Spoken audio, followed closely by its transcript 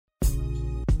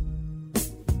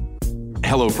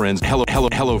Hello, friends.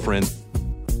 Hello, friends.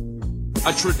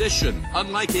 A tradition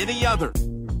unlike any other.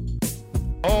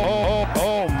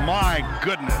 Oh, my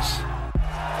goodness.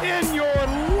 In your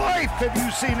life, have you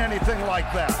seen anything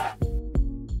like that?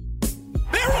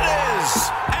 There it is!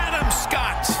 Adam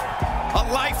Scott,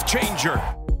 a life changer.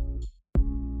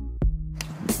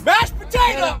 Mashed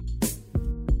potato!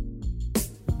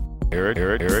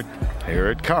 Here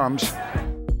it comes.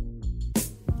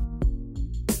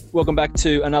 Welcome back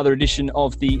to another edition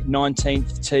of the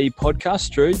 19th Tee podcast.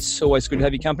 Drew, it's always good to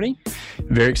have your company.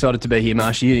 Very excited to be here,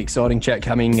 Marshy. Exciting chat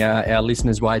coming our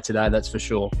listeners' way today, that's for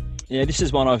sure. Yeah, this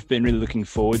is one I've been really looking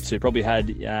forward to. Probably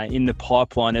had in the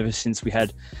pipeline ever since we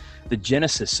had the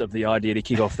genesis of the idea to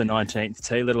kick off the 19th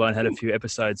Tee, let alone had a few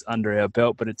episodes under our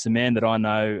belt. But it's a man that I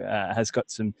know has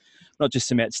got some, not just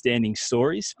some outstanding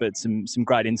stories, but some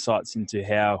great insights into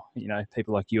how, you know,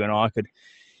 people like you and I could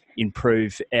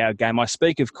improve our game. I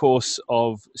speak, of course,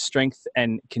 of strength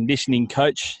and conditioning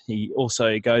coach. He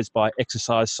also goes by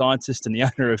exercise scientist and the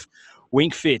owner of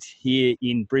Winkfit here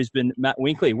in Brisbane, Matt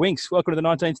Winkley. Winks, welcome to the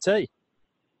 19th Tee.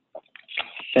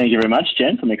 Thank you very much,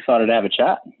 gents. I'm excited to have a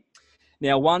chat.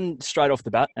 Now, one straight off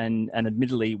the bat, and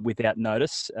admittedly without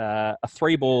notice, a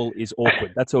three ball is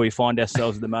awkward. That's where we find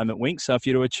ourselves at the moment, Winks. So if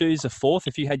you were to choose a fourth,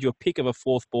 if you had your pick of a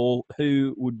fourth ball,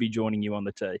 who would be joining you on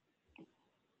the tee?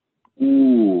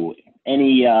 Ooh,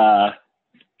 any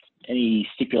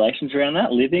stipulations around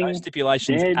that? Living? No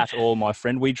stipulations dead? at all, my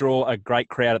friend. We draw a great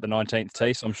crowd at the 19th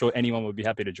Tee, so I'm sure anyone would be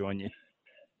happy to join you.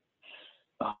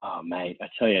 Oh, mate, I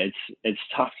tell you, it's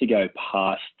tough to go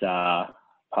past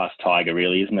Tiger,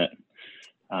 really, isn't it?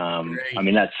 I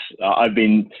mean, I've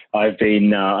been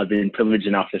privileged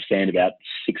enough to stand about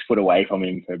 6 foot away from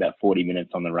him for about 40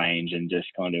 minutes on the range and just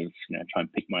kind of, you know, try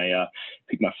and pick my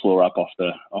floor up off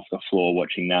the floor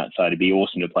watching that. So it'd be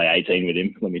awesome to play 18 with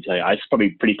him. Let me tell you, it's probably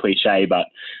pretty cliche, but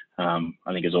I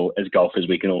think as golfers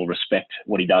we can all respect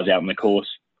what he does out on the course.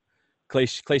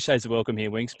 Cliches are welcome here,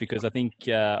 Winks, because I think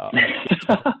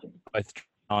both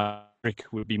Rick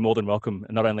would be more than welcome,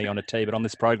 not only on a tee but on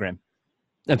this program.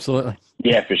 Absolutely.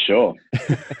 Yeah, for sure.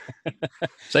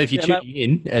 So if you tune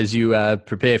in as you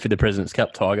prepare for the President's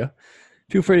Cup, Tiger,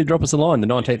 feel free to drop us a line, the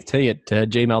 19th Tee at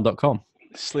gmail.com.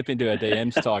 Slip into our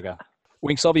DMs, Tiger.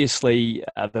 Winks, obviously,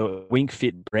 the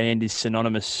Winkfit brand is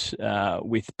synonymous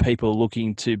with people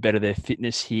looking to better their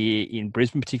fitness here in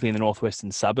Brisbane, particularly in the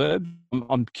northwestern suburb.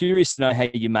 I'm curious to know how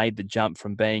you made the jump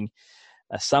from being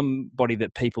somebody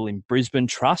that people in Brisbane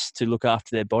trust to look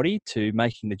after their body to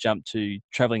making the jump to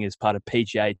travelling as part of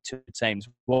PGA Tour teams.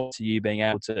 What to you being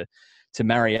able to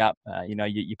marry up,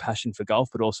 your passion for golf,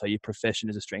 but also your profession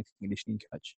as a strength and conditioning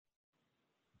coach?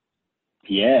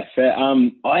 Yeah, fair.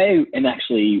 I am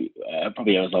actually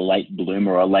probably I was a late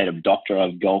bloomer or a late adopter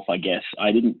of golf, I guess.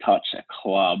 I didn't touch a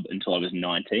club until I was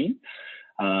 19.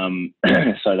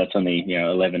 So that's only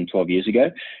 11, 12 years ago.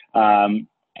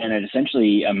 And it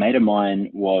essentially, a mate of mine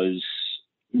was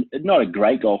not a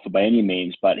great golfer by any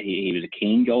means, but he was a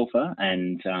keen golfer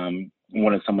and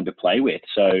wanted someone to play with.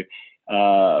 So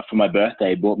for my birthday,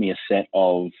 he bought me a set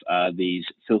of these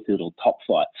filthy little top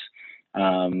flights,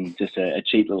 just a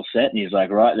cheap little set. And he's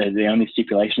like, right, the only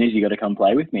stipulation is you got to come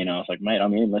play with me. And I was like, mate,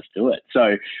 I'm in, let's do it.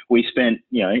 So we spent,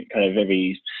 kind of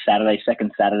every Saturday,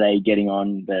 second Saturday, getting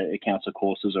on the council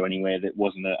courses or anywhere that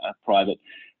wasn't a private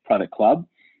club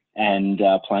and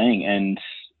playing. And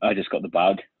I just got the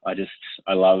bug.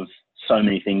 I love so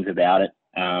many things about it.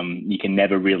 You can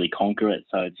never really conquer it.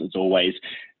 So it's always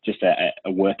just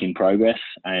a work in progress.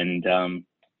 And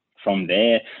from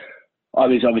there, I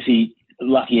was obviously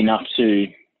lucky enough to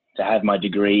have my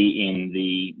degree in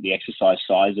the exercise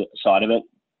side of it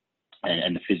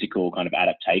and the physical kind of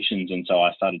adaptations. And so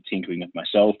I started tinkering with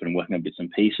myself and working on bits and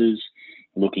pieces,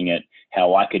 looking at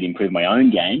how I could improve my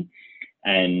own game.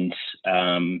 And,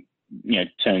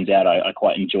 turns out I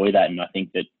quite enjoy that. And I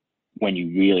think that when you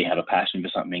really have a passion for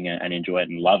something and enjoy it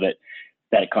and love it,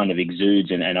 that kind of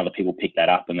exudes and other people pick that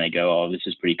up and they go, oh, this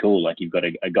is pretty cool. Like you've got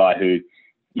a guy who,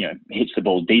 hits the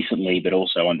ball decently, but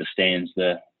also understands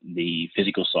the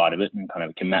physical side of it and kind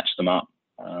of can match them up.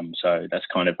 So that's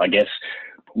kind of, I guess,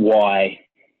 why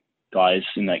guys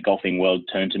in that golfing world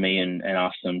turn to me and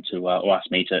ask them or ask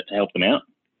me to help them out.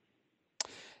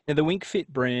 Now, the Winkfit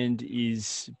brand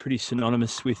is pretty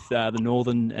synonymous with the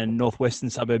northern and northwestern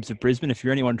suburbs of Brisbane. If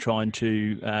you're anyone trying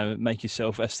to make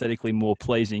yourself aesthetically more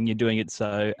pleasing, you're doing it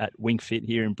so at Winkfit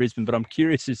here in Brisbane. But I'm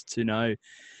curious as to know,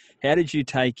 how did you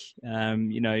take,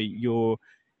 your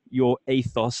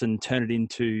ethos and turn it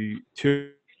into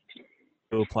two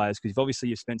players? Because obviously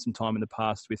you've spent some time in the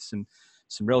past with some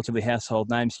some relatively household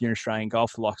names here in Australian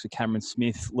golf, the likes of Cameron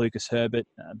Smith, Lucas Herbert,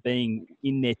 being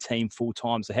in their team full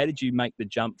time. So how did you make the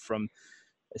jump from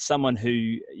someone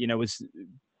who, was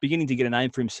beginning to get a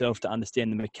name for himself to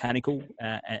understand the mechanical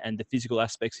and the physical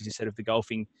aspects, as you said, of the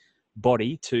golfing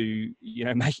body to,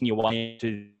 making your way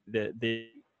into the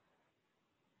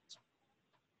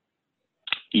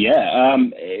Yeah,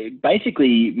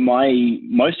 basically,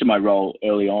 most of my role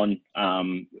early on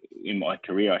in my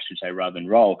career, I should say, rather than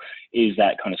role, is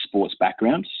that kind of sports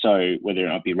background. So whether it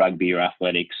might be rugby or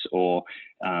athletics or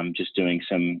just doing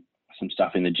some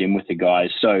stuff in the gym with the guys.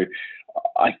 So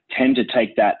I tend to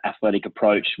take that athletic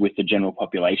approach with the general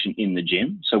population in the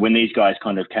gym. So when these guys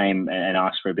kind of came and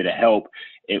asked for a bit of help,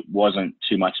 it wasn't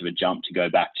too much of a jump to go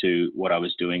back to what I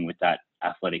was doing with that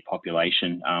athletic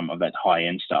population of that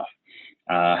high-end stuff.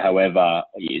 However,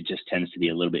 it just tends to be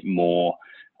a little bit more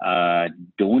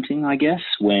daunting, I guess,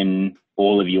 when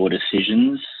all of your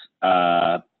decisions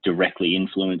directly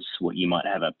influence what you might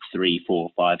have a $3, $4,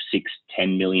 $5, $6,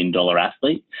 $10 million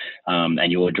athlete,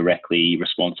 and you're directly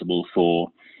responsible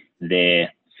for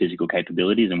their physical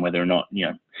capabilities and whether or not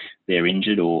they're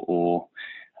injured or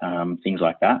things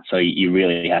like that. So you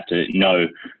really have to know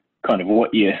kind of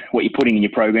what you're putting in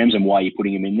your programs and why you're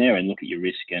putting them in there, and look at your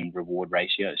risk and reward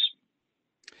ratios.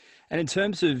 And in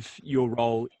terms of your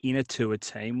role in a tour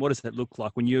team, what does that look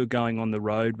like when you're going on the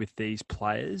road with these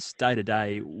players day to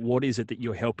day? What is it that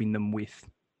you're helping them with?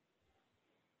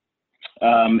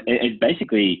 It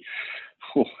basically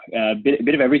a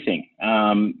bit of everything.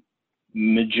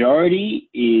 Majority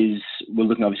is we're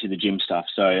looking obviously at the gym stuff.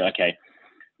 So okay,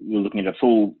 we're looking at a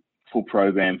full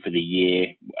program for the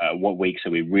year. What weeks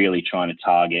are we really trying to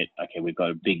target? Okay, we've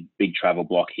got a big travel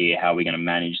block here. How are we going to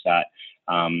manage that?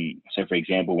 So for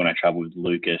example, when I travel with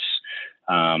Lucas,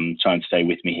 try and stay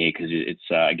with me here because it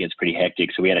gets pretty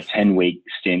hectic. So we had a 10-week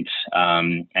stint,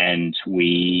 and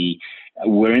we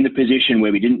were in the position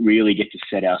where we didn't really get to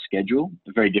set our schedule.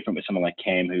 Very different with someone like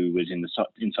Cam, who was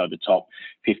inside the top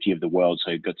 50 of the world,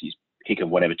 so he got his pick of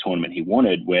whatever tournament he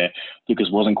wanted, where Lucas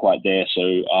wasn't quite there.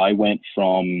 So I went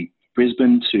from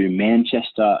Brisbane to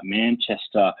Manchester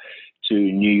to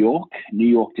New York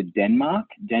to Denmark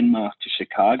to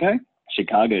Chicago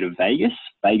to Vegas.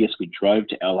 We drove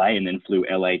to LA and then flew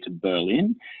LA to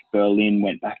Berlin. Berlin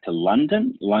went back to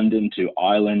London to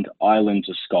Ireland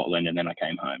to Scotland, and then I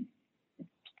came home.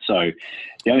 So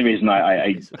the only reason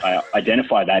I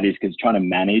identify that is because trying to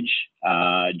manage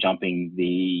jumping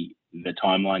the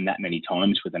timeline that many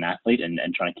times with an athlete and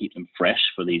trying to keep them fresh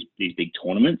for these big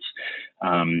tournaments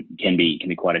can be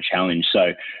quite a challenge.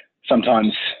 So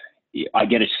sometimes I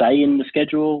get a say in the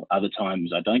schedule. Other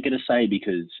times I don't get a say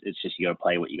because it's just you got to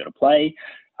play what you got to play.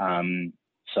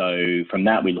 So from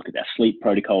that, we look at our sleep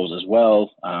protocols as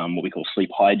well, what we call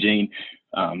sleep hygiene,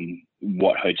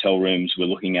 what hotel rooms we're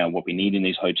looking at, what we need in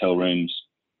these hotel rooms.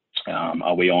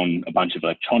 Are we on a bunch of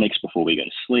electronics before we go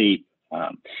to sleep?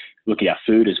 Look at our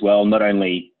food as well, not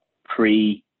only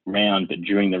pre-round, but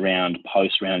during the round,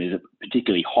 post-round. Is it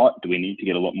particularly hot? Do we need to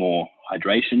get a lot more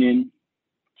hydration in?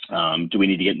 Do we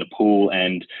need to get in the pool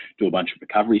and do a bunch of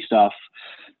recovery stuff?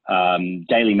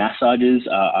 Daily massages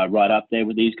are right up there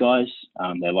with these guys.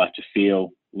 They like to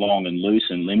feel long and loose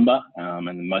and limber,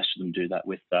 and most of them do that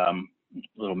with a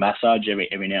little massage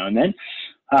every now and then.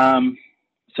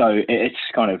 So it's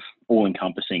kind of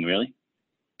all-encompassing, really.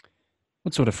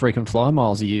 What sort of frequent flyer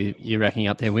miles are you racking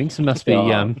up there, Winks? It must be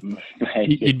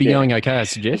you'd be going okay, I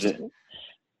suggest.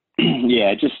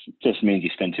 Yeah, it just means you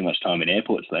spend too much time in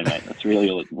airports, though, mate. That's really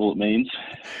all it means.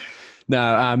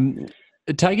 No,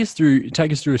 take us through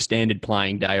a standard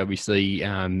playing day. Obviously,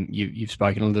 you've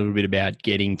spoken a little bit about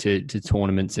getting to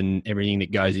tournaments and everything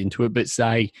that goes into it. But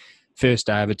say first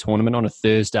day of a tournament on a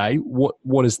Thursday,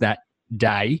 what does that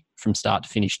day from start to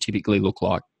finish typically look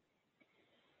like?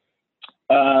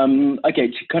 Okay,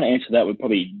 to kind of answer that, we'd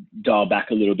probably dial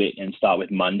back a little bit and start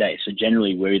with Monday. So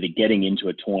generally, we're either getting into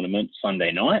a tournament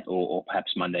Sunday night or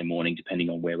perhaps Monday morning, depending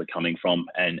on where we're coming from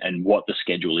and what the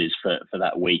schedule is for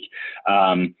that week.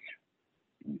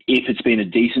 If it's been a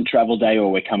decent travel day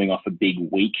or we're coming off a big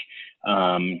week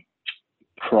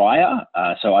prior,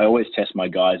 so I always test my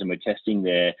guys, and we're testing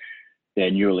their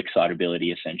neural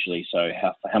excitability, essentially. So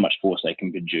how much force they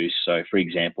can produce. So for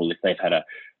example, if they've had a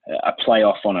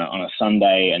playoff on a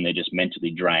Sunday and they're just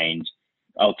mentally drained,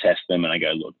 I'll test them and I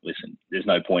go, look, listen, there's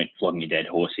no point flogging a dead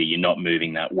horse here. You're not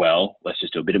moving that well. Let's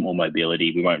just do a bit more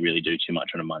mobility. We won't really do too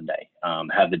much on a Monday.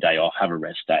 Have the day off, have a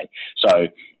rest day. So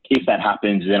if that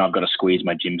happens, then I've got to squeeze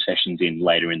my gym sessions in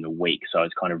later in the week. So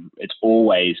it's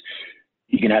always,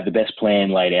 you can have the best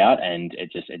plan laid out and it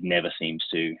never seems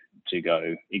to to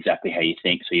go exactly how you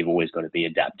think. So you've always got to be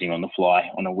adapting on the fly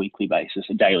on a weekly basis,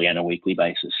 a daily and a weekly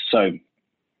basis. So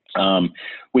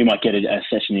we might get a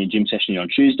session, a gym session on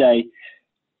Tuesday.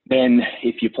 Then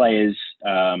if your players,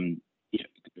 I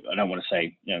don't want to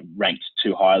say ranked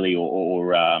too highly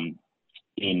or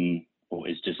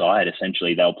is desired,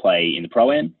 essentially they'll play in the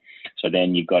Pro-Am. So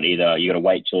then you got to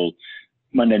wait till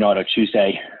Monday night or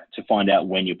Tuesday to find out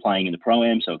when you're playing in the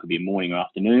Pro-Am. So it could be morning or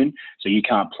afternoon. So you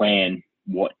can't plan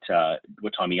what time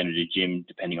you're going to do gym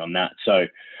depending on that. So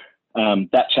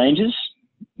that changes.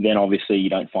 Then obviously you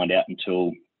don't find out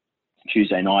until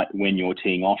Tuesday night when you're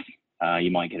teeing off.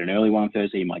 You might get an early one on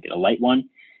Thursday. You might get a late one.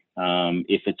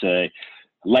 If it's a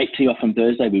late tee off on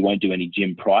Thursday, we won't do any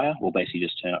gym prior. We'll basically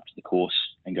just turn up to the course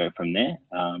and go from there.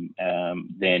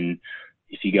 Then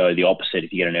if you go the opposite,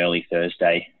 if you get an early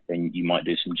Thursday, then you might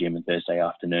do some gym on Thursday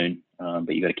afternoon.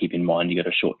 But you've got to keep in mind, you've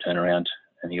got a short turnaround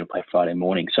and you've got to play Friday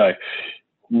morning. So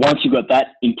once you've got that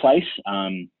in place,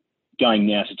 going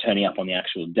now to turning up on the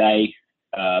actual day,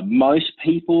 most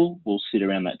people will sit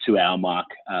around that 2-hour mark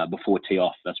before tee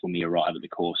off. That's when we arrive at the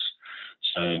course.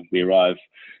 So we arrive,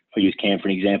 if I use Cam for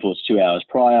an example, it's 2 hours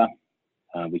prior.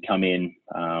 We come in,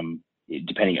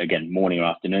 depending, again, morning or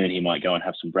afternoon, he might go and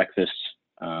have some breakfast.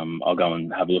 I'll go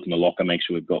and have a look in the locker, make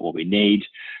sure we've got what we need,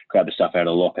 grab the stuff out of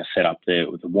the locker, set up there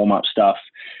with the warm-up stuff.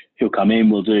 He'll come in,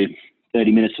 we'll do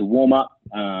 30 minutes of warm-up,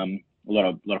 a lot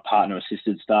of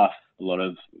partner-assisted stuff, a lot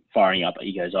of firing up.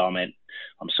 He goes, oh, man,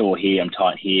 I'm sore here, I'm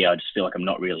tight here, I just feel like I'm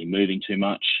not really moving too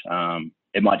much.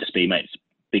 It might just be, mate, it's a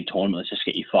big tournament, let's just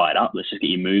get you fired up, let's just get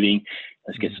you moving,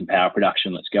 let's get some power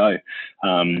production, let's go.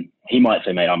 He might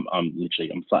say, mate, I'm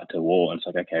flat to the wall. And it's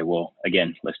like, okay, well,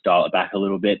 again, let's dial it back a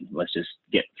little bit. Let's just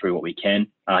get through what we can.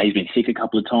 He's been sick a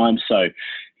couple of times. So,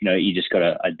 you just got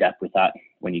to adapt with that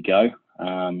when you go.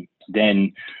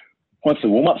 Then once the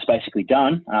warm-up's basically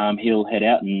done, he'll head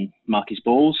out and mark his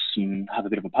balls and have a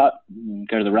bit of a putt and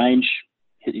go to the range,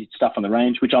 hit stuff on the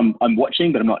range, which I'm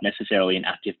watching, but I'm not necessarily an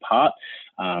active part.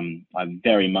 I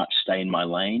very much stay in my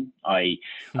lane. I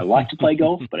like to play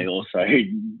golf, but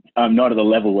I'm not at the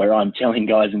level where I'm telling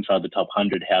guys inside the top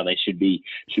 100 how they should be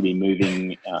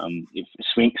moving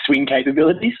swing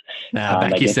capabilities.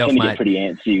 Back yourself, mate. Get pretty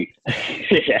antsy.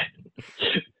 Yeah.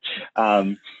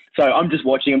 So I'm just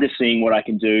watching. I'm just seeing what I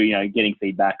can do. Getting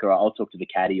feedback, or I'll talk to the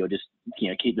caddy, or just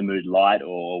keep the mood light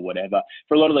or whatever.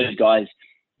 For a lot of those guys,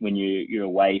 when you're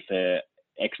away for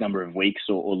X number of weeks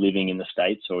or living in the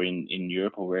States or in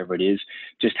Europe or wherever it is,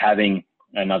 just having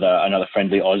another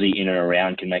friendly Aussie in and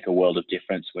around can make a world of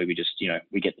difference, where we just,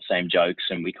 we get the same jokes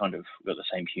and we kind of got the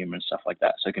same humor and stuff like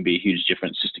that. So it can be a huge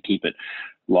difference just to keep it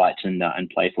light and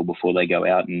playful before they go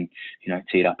out and,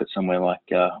 tee it up at somewhere like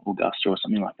Augusta or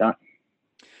something like that.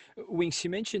 Winks, you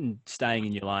mentioned staying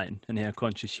in your lane and how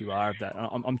conscious you are of that.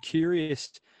 I'm curious,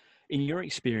 in your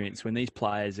experience, when these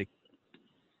players are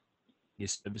your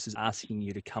services asking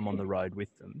you to come on the road with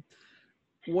them,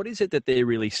 what is it that they're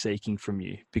really seeking from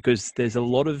you? Because there's a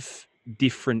lot of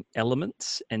different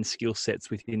elements and skill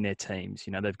sets within their teams.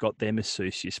 They've got their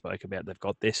masseuse you spoke about, they've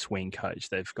got their swing coach,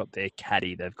 they've got their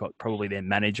caddy, they've got probably their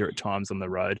manager at times on the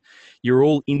road. You're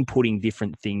all inputting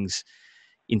different things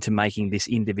into making this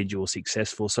individual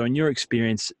successful. So in your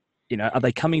experience, are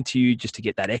they coming to you just to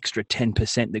get that extra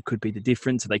 10% that could be the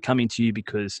difference? Are they coming to you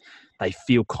because they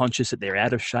feel conscious that they're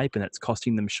out of shape and it's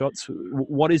costing them shots?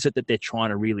 What is it that they're trying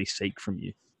to really seek from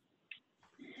you?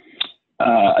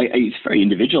 It's very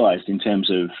individualized in terms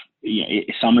of,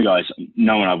 some of the guys,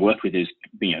 no one I've worked with has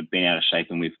been out of shape,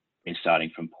 and we've been starting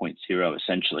from 0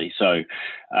 essentially. So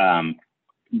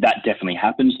that definitely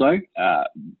happens though,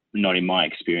 not in my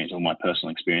experience or my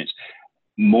personal experience.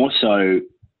 More so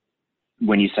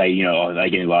when you say, are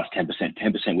they getting the last 10%?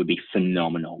 10% would be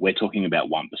phenomenal. We're talking about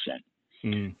 1%.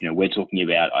 We're talking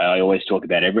about, I always talk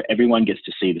about everyone gets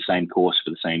to see the same course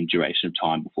for the same duration of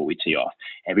time before we tee off.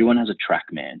 Everyone has a track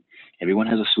man. Everyone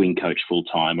has a swing coach full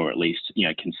time, or at least,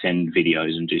 can send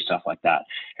videos and do stuff like that.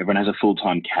 Everyone has a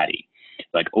full-time caddy.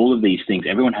 Like all of these things,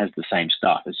 everyone has the same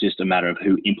stuff. It's just a matter of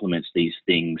who implements these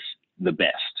things the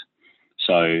best.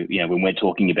 So, when we're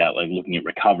talking about looking at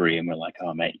recovery and we're like,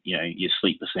 oh mate, your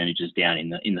sleep percentage is down in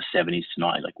the 70s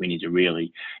tonight. Like we need to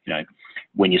really,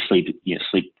 when you're sleep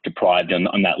deprived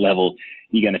on that level,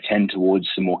 you're going to tend towards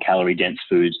some more calorie dense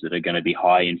foods that are going to be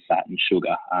high in fat and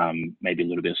sugar, maybe a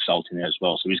little bit of salt in there as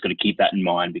well. So we just got to keep that in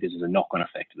mind, because there's a knock-on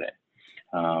effect there.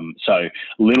 So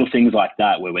little things like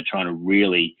that, where we're trying to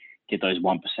really get those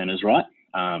 1%ers right,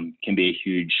 can be a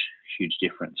huge, huge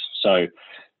difference. So,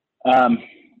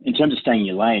 in terms of staying in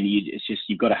your lane,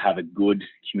 you've got to have a good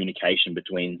communication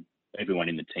between everyone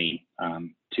in the team.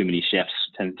 Too many chefs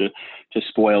tend to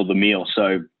spoil the meal.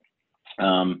 So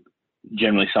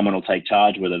generally someone will take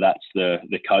charge, whether that's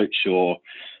the coach or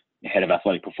head of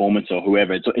athletic performance or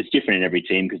whoever. It's different in every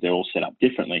team because they're all set up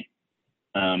differently.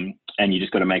 And you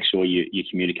just got to make sure you're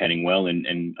communicating well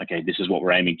and okay, this is what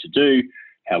we're aiming to do.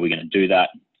 How are we going to do that?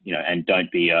 And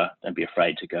don't be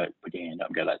afraid to go put your hand up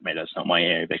and go, mate, that's not my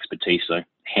area of expertise. So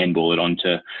handball it on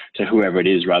to whoever it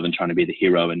is rather than trying to be the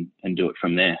hero and do it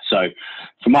from there. So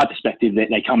from my perspective,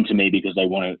 they come to me because they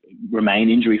want to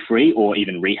remain injury free or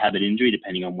even rehab an injury,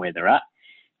 depending on where they're at.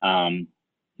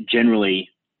 Generally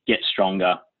get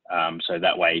stronger. So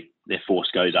that way their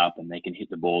force goes up and they can hit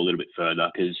the ball a little bit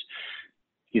further because,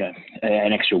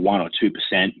 an extra 1 or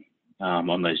 2%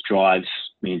 on those drives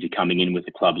means you're coming in with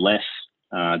the club less.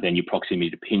 Then your proximity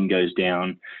to pin goes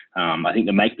down. I think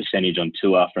the make percentage on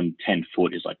tour from 10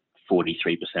 foot is like 43%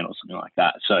 or something like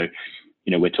that. So,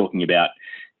 we're talking about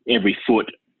every foot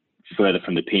further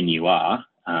from the pin you are,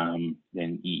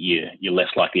 then you're less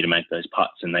likely to make those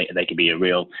putts, and they could be a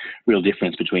real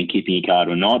difference between keeping your card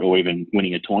or not, or even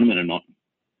winning a tournament or not.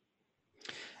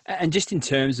 And just in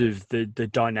terms of the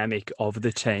dynamic of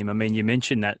the team, I mean, you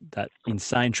mentioned that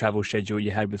insane travel schedule you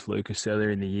had with Lucas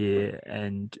earlier in the year,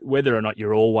 and whether or not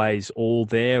you're always all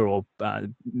there or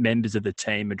members of the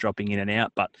team are dropping in and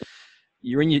out, but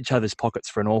you're in each other's pockets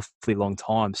for an awfully long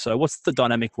time. So what's the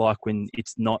dynamic like when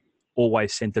it's not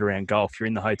always centered around golf? You're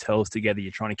in the hotels together,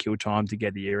 you're trying to kill time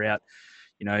together, you're out,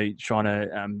 trying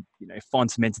to,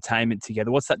 find some entertainment together.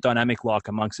 What's that dynamic like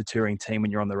amongst a touring team when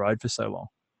you're on the road for so long?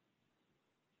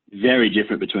 Very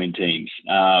different between teams.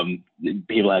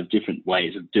 People have different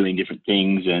ways of doing different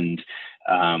things, and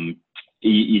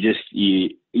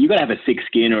you got to have a thick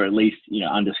skin, or at least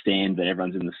understand that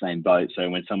everyone's in the same boat. So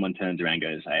when someone turns around and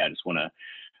goes, "Hey, I just want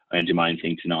to do my own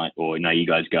thing tonight," or "No, you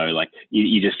guys go," like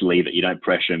you just leave it. You don't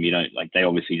pressure them. You don't they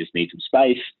obviously just need some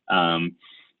space.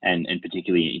 And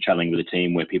particularly you're traveling with a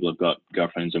team where people have got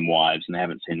girlfriends and wives and they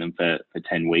haven't seen them for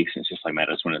 10 weeks. And it's just like, mate,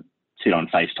 I just want to sit on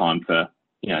FaceTime for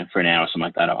an hour or something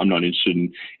like that. I'm not interested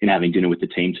in having dinner with the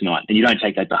team tonight. And you don't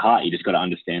take that to heart. You just got to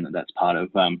understand that that's part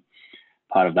of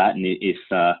that. And if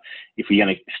we're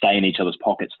going to stay in each other's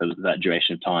pockets for that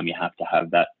duration of time, you have to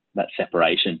have that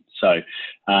separation. So,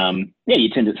 you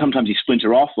tend to, sometimes you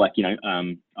splinter off.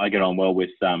 I get on well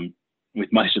with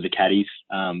most of the caddies.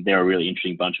 They're a really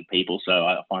interesting bunch of people. So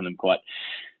I find them quite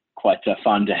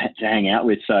fun to hang out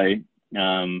with. So,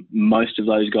 most of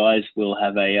those guys will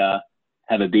have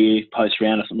a beer post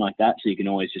round or something like that. So you can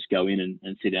always just go in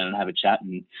and sit down and have a chat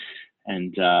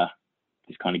and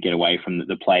just kind of get away from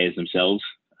the players themselves,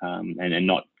 and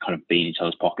not kind of be in each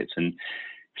other's pockets and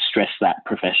stress that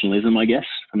professionalism, I guess,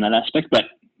 from that aspect. But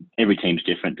every team's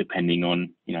different depending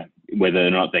on, whether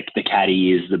or not the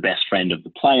caddy is the best friend of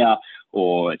the player,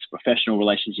 or it's a professional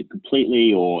relationship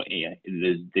completely, or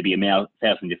there'd be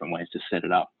 1,000 different ways to set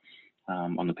it up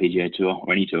on the PGA Tour,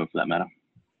 or any tour for that matter.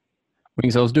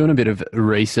 Wings, I was doing a bit of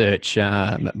research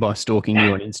by stalking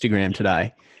you on Instagram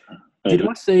today. Did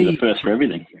I see the first for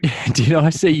everything? Did I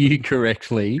see you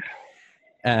correctly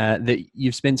that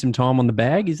you've spent some time on the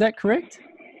bag? Is that correct?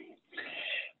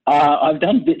 I've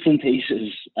done bits and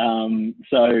pieces.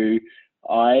 So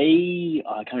I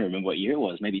can't remember what year it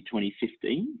was. Maybe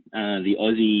 2015. The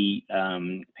Aussie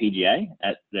PGA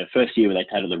at the first year where they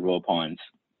played at the Royal Pines.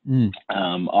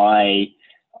 I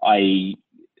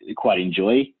quite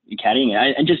enjoy caddying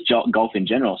and just golf in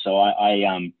general. So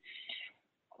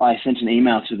I sent an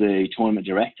email to the tournament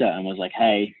director and was like,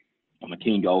 "Hey, I'm a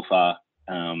keen golfer.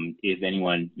 If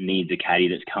anyone needs a caddy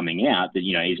that's coming out that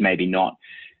is maybe not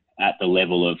at the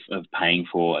level of paying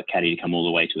for a caddy to come all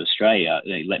the way to Australia,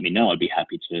 let me know. I'd be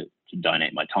happy to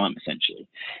donate my time, essentially."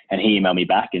 And he emailed me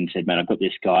back and said, "Man, I've got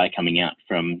this guy coming out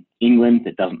from England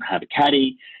that doesn't have a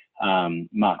caddy,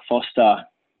 Mark Foster.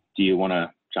 Do you want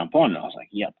to jump on?" And I was like,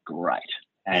 "Yep, great."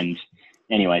 And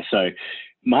anyway, so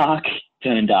Mark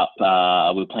turned up.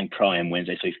 We were playing Pro-Am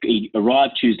Wednesday. So he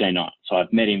arrived Tuesday night. So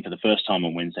I've met him for the first time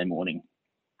on Wednesday morning.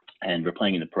 And we're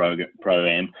playing in the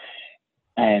Pro-Am.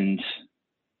 And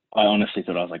I honestly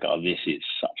thought, I was like, "Oh, this is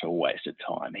such a waste of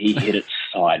time." He hit it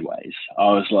sideways.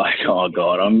 I was like, "Oh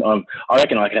God, I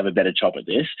reckon I could have a better chop at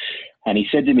this." And he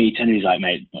said to me, he's like,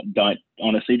 "Mate, don't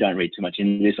read too much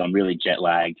into this. I'm really jet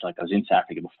lagged. Like, I was in South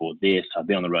Africa before this. I've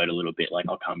been on the road a little bit. Like,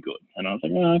 I'll come good." And I was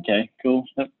like, "Oh, okay, cool.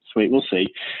 That's sweet. We'll see."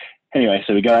 Anyway,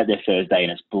 so we go out there Thursday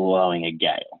and it's blowing a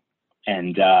gale.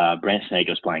 And Brant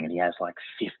Sneaker's playing and he has like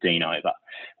 15 over.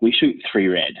 We shoot 3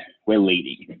 red. We're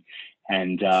leading.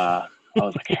 And I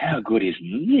was like, how good is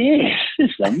this? This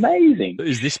is amazing.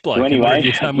 Who's this bloke? So anyway, what have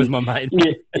you done with my mate?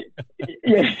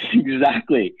 yeah,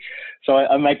 exactly. So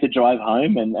I make the drive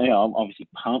home, and I'm obviously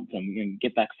pumped. I'm going to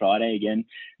get back Friday again.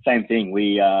 Same thing.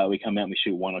 We come out and we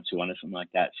shoot 1 or 2 under, something like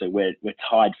that. So we're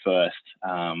tied first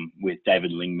with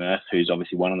David Lingmerth, who's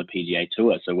obviously won on the PGA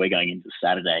Tour. So we're going into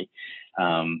Saturday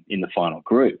in the final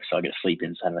group. So I get to sleep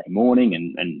in Saturday morning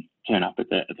and turn up at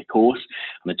the course.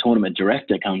 And the tournament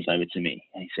director comes over to me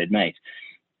and he said, mate,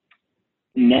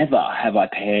 never have I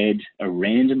paired a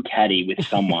random caddy with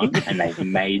someone and they've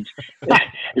made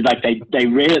it's like they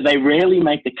rarely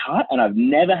make the cut, and I've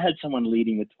never had someone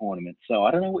leading the tournament. So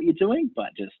I don't know what you're doing,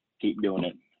 but just keep doing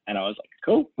it. And I was like,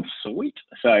 cool, sweet.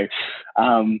 So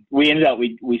we ended up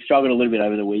we struggled a little bit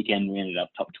over the weekend. We ended up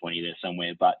top 20 there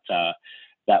somewhere, but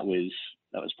that was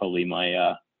probably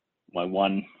my my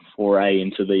one foray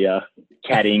into the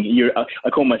caddying. I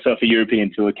call myself a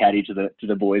European tour caddy to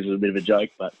the boys as a bit of a joke,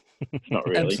 but it's not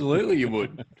really. Absolutely, you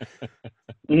would.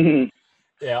 Mm-hmm.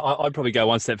 Yeah, I'd probably go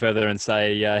one step further and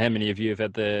say, how many of you have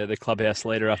had the clubhouse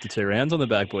leader after 2 rounds on the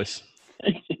back, boys?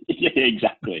 Yeah,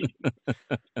 exactly.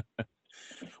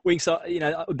 Winks,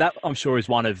 that I'm sure is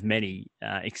one of many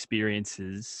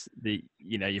experiences that,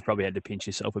 you've probably had to pinch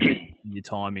yourself a bit in your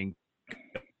timing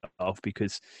off,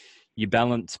 because you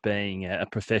balance being a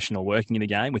professional working in the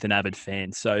game with an avid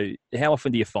fan. So how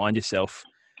often do you find yourself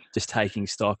just taking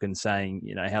stock and saying,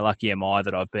 how lucky am I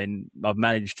that I've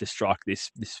managed to strike this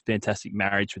fantastic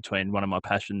marriage between one of my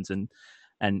passions and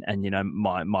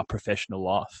my professional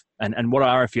life? And what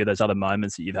are a few of those other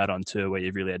moments that you've had on tour where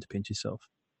you've really had to pinch yourself?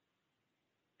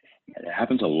 It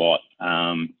happens a lot.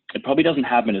 It probably doesn't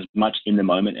happen as much in the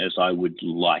moment as I would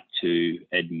like to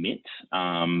admit.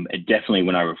 It definitely,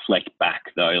 when I reflect back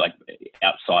though, like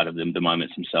outside of the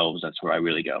moments themselves, that's where I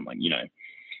really go. I'm like,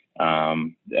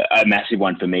 a massive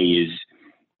one for me is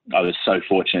I was so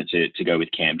fortunate to go with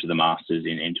Cam to the Masters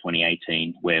in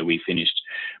 2018, where we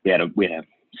had a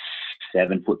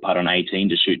 7-foot putt on 18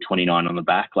 to shoot 29 on the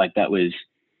back. Like, that was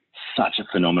such a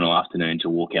phenomenal afternoon to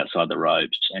walk outside the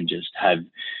ropes and just have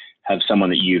someone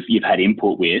that you've had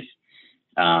input with,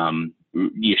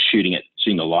 you're shooting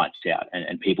the lights out,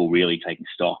 and people really taking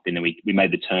stock. And then we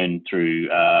made the turn through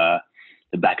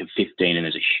the back of 15, and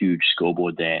there's a huge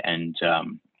scoreboard there, and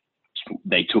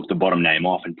they took the bottom name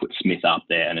off and put Smith up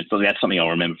there, and that's something I'll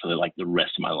remember for the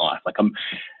rest of my life. Like, I'm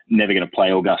never going to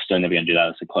play Augusta, never going to do that.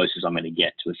 It's the closest I'm going to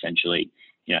get to essentially,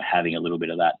 having a little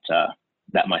bit of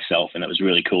that myself, and it was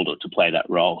really cool to play that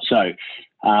role. So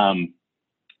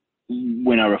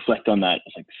when I reflect on that,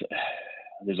 it's like,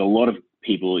 there's a lot of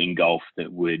people in golf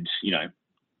that would,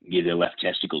 give their left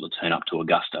testicle to turn up to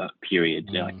Augusta, period.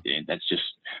 That's just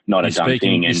not a done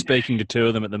thing. You're speaking to 2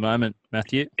 of them at the moment,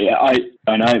 Matthew. Yeah,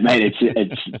 I know, mate.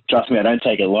 It's trust me, I don't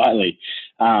take it lightly.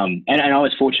 And I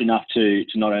was fortunate enough to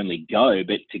not only go,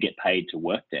 but to get paid to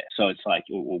work there. So it's like,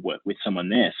 we'll work with someone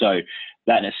there. So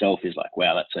that in itself is like,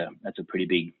 wow, that's a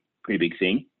pretty big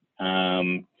thing.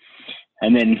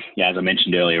 And then, as I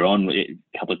mentioned earlier on, a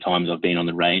couple of times I've been on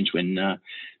the range when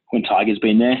Tiger's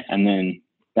been there, and then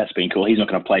that's been cool. He's not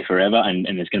going to play forever, and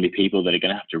there's going to be people that are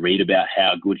going to have to read about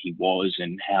how good he was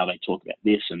and how they talk about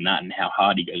this and that and how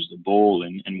hard he goes to the ball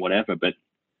and whatever. But,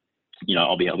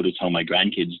 I'll be able to tell my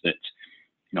grandkids that,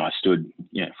 I stood,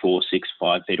 4, 6,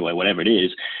 5 feet away, whatever it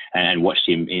is, and watched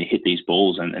him hit these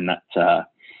balls, and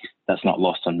that's not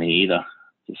lost on me either.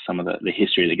 Just some of the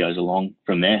history that goes along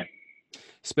from there.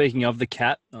 Speaking of the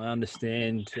cat, I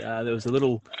understand there was a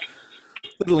little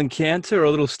encounter or a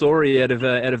little story out of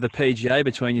the PGA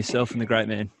between yourself and the great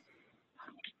man.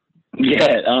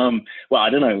 Yeah. Well, I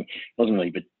don't know. It wasn't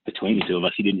really between the two of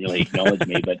us. He didn't really acknowledge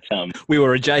me, but we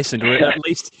were adjacent. We were at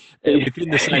least within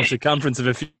the same circumference of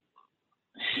a few.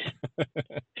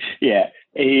 Yeah.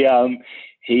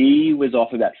 He was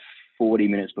off about 40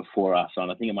 minutes before us on,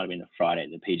 I think it might have been the Friday,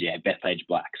 the PGA, Bethpage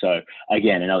Black. So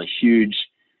again, another huge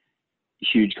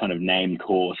kind of named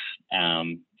course.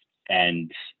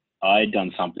 And I'd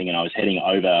done something, and I was heading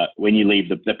over. When you leave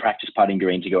the practice putting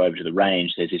green to go over to the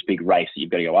range, there's this big race that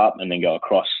you've got to go up and then go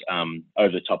across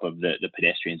over the top of the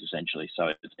pedestrians, essentially.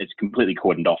 So it's completely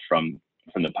cordoned off from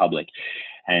the public.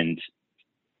 And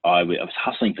I was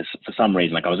hustling for some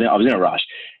reason. Like, I was in a rush,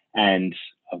 and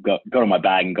I've got on my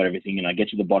bag and got everything, and I get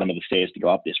to the bottom of the stairs to go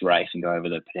up this race and go over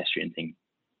the pedestrian thing.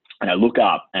 And I look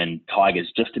up, and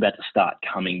Tiger's just about to start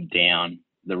coming down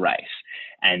the race,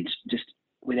 and just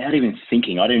without even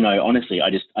thinking, I don't know, honestly,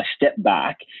 I stepped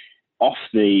back off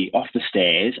the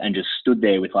stairs and just stood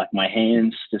there with like my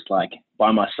hands just like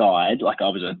by my side, like I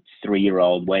was a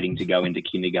 3-year-old waiting to go into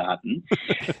kindergarten,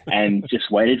 and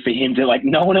just waited for him to, like,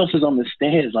 no one else was on the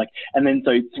stairs, like, and then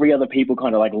so 3 other people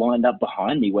kind of like lined up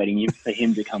behind me waiting for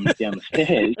him to come down the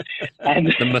stairs,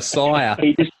 and The Messiah.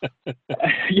 he just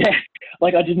yeah,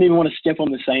 like I didn't even want to step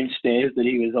on the same stairs that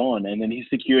he was on, and then his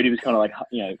security was kind of like,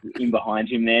 you know, in behind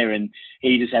him there, and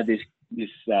he just had this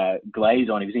glaze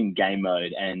on. He was in game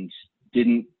mode and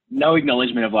no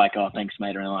acknowledgement of like, oh, thanks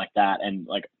mate, or anything like that. And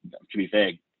like, to be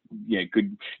fair, yeah,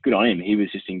 good on him. He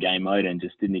was just in game mode and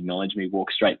just didn't acknowledge me,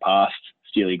 walked straight past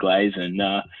Steely Glaze, and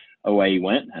away he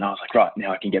went. And I was like, right,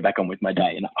 now I can get back on with my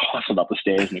day. And I hustled up the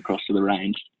stairs and across to the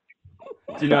range.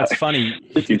 Do you know, it's funny.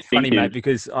 It's funny, mate,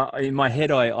 because in my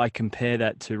head, I compare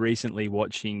that to recently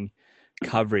watching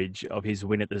coverage of his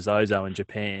win at the Zozo in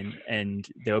Japan, and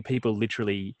there were people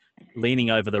literally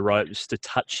leaning over the ropes to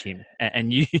touch him,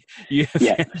 and you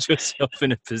found yourself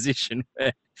in a position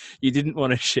where you didn't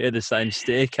want to share the same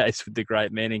staircase with the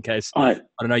great man in case I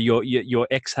don't know, your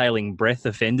exhaling breath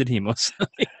offended him or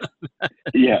something like that.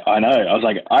 Yeah, I know. I was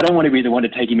like, I don't want to be the one to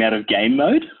take him out of game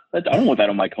mode. I don't want that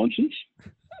on my conscience.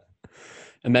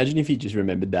 Imagine if you just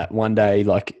remembered that one day,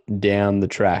 like down the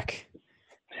track,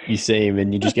 you see him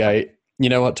and you just go, you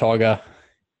know what, Tiger?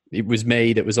 It was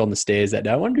me that was on the stairs that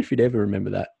day. I wonder if you'd ever remember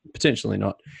that. Potentially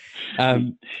not.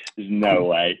 There's no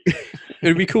way. It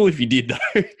would be cool if you did,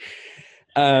 though.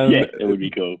 Yeah, it would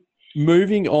be cool.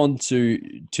 Moving on to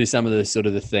some of the sort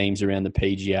of the themes around the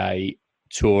PGA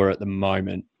Tour at the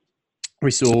moment,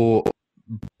 we saw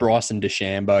Bryson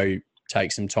DeChambeau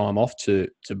take some time off to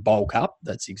bulk up.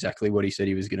 That's exactly what he said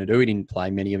he was going to do. He didn't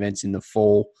play many events in the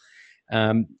fall.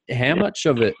 How much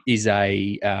of it is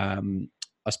I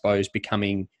suppose,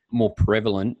 becoming more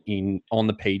prevalent on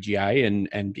the PGA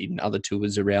and in other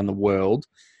tours around the world?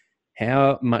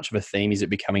 How much of a theme is it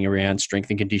becoming around strength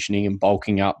and conditioning and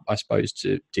bulking up, I suppose,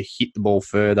 to hit the ball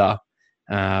further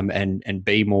and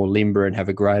be more limber and have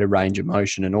a greater range of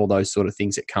motion and all those sort of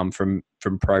things that come from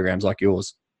programs like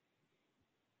yours?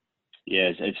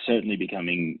 Yeah, it's certainly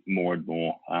becoming more and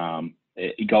more.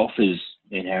 Golf is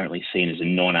inherently seen as a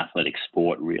non-athletic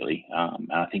sport, really. And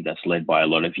I think that's led by a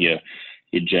lot of your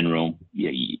general,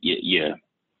 your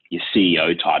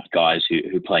CEO type guys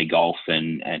who play golf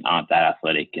and aren't that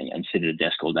athletic and sit at a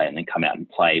desk all day and then come out and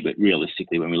play. But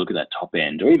realistically, when we look at that top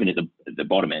end, or even at the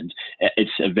bottom end,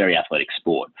 it's a very athletic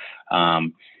sport.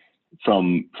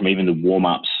 From even the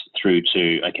warm-ups through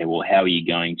to, okay, well, how are you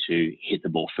going to hit the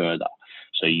ball further?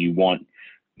 So you want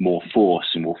more force,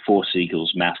 and more force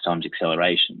equals mass times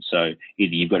acceleration. So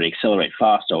either you've got to accelerate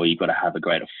faster, or you've got to have a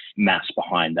greater mass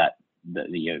behind that,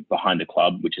 behind the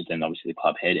club, which is then obviously the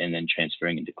club head, and then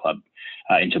transferring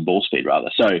into ball speed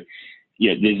rather. So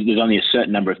yeah, there's only a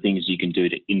certain number of things you can do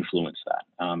to influence that.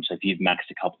 So if you've maxed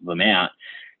a couple of them out,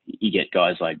 you get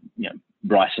guys like,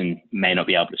 Bryson may not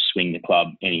be able to swing the club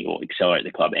or accelerate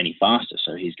the club any faster.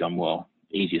 So he's gone, well,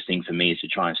 the easiest thing for me is to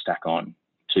try and stack on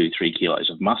 2-3 kilos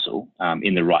of muscle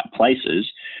in the right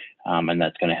places, and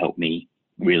that's going to help me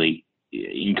really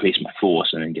increase my force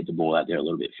and then get the ball out there a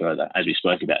little bit further, as we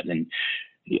spoke about. And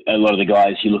a lot of the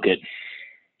guys you look at,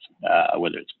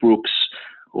 whether it's Brooks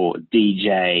or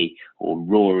DJ or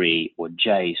Rory or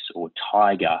Jace or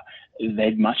Tiger,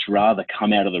 they'd much rather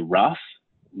come out of the rough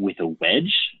with a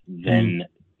wedge than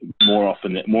more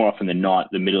often than not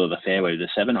the middle of the fairway with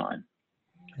a 7-iron.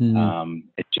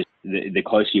 It's just the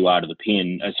closer you are to the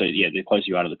pin. The closer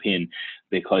you are to the pin,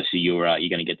 the closer you're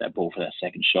going to get that ball for that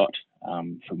second shot.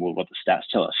 From what the stats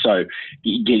tell us. So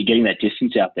getting that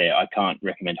distance out there, I can't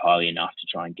recommend highly enough to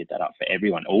try and get that up for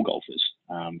everyone, all golfers.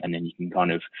 And then you can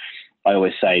kind of, I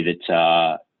always say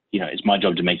that it's my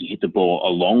job to make you hit the ball a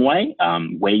long way.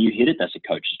 Where you hit it, that's a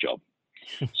coach's job.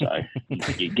 So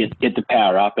you get the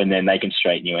power up, and then they can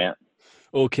straighten you out.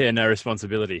 All care, no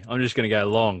responsibility. I'm just going to go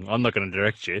long. I'm not going to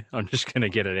direct you. I'm just going to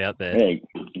get it out there. Yeah,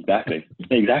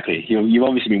 exactly. You've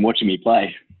obviously been watching me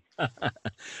play.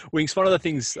 Winks, one of the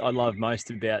things I love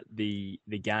most about the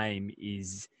game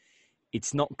is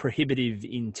it's not prohibitive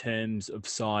in terms of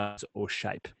size or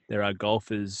shape. There are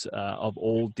golfers of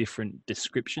all different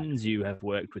descriptions. You have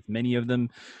worked with many of them,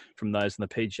 from those on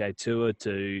the PGA Tour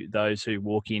to those who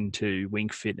walk into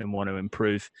Winkfit and want to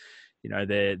improve,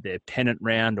 their pennant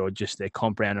round or just their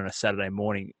comp round on a Saturday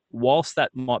morning. Whilst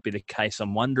that might be the case,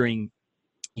 I'm wondering,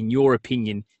 in your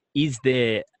opinion, is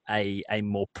there a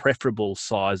more preferable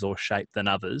size or shape than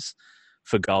others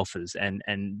for golfers? And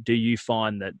do you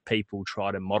find that people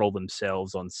try to model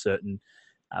themselves on certain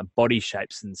body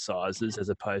shapes and sizes as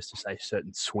opposed to, say,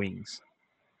 certain swings?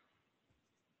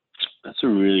 That's a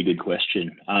really good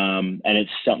question. And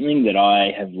it's something that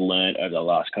I have learned over the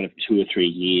last kind of 2 or 3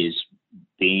 years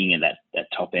being at that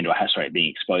top end,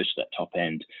 being exposed to that top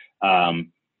end.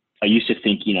 I used to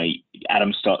think,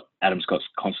 Adam Scott's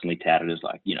constantly touted as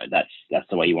like, that's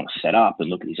the way you want to set up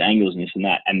and look at these angles and this and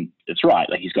that. And that's right.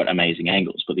 Like, he's got amazing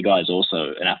angles, but the guy's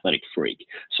also an athletic freak.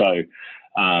 So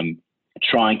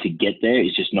trying to get there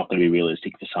is just not going to be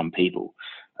realistic for some people.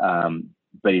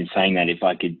 But in saying that, if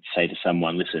I could say to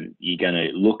someone, listen, you're going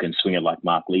to look and swing it like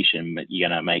Mark Leisham, but you're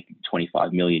going to make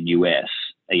 $25 million US.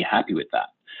 Are you happy with that?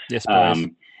 Yes, please.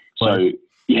 So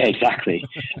yeah, exactly.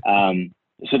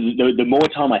 So the more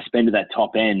time I spend at that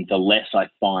top end, the less I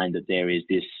find that there is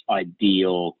this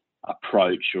ideal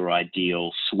approach or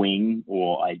ideal swing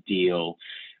or ideal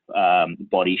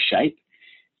body shape.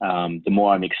 The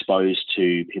more I'm exposed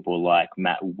to people like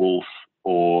Matt Wolf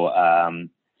or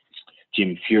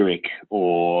Jim Furyk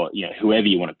or whoever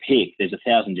you want to pick, there's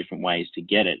 1,000 different ways to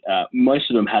get it.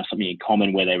 Most of them have something in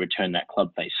common where they return that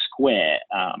club face square,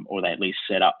 or they at least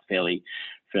set up fairly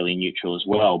neutral as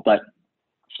well. But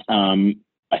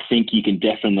I think you can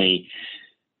definitely,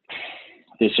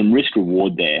 there's some risk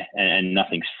reward there, and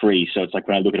nothing's free. So it's like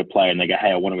when I look at a player and they go,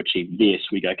 hey, I want to achieve this,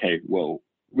 we go, okay, well,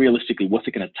 realistically, what's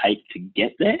it going to take to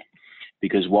get there?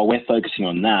 Because while we're focusing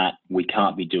on that, we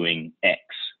can't be doing X.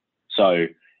 So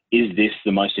is this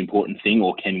the most important thing,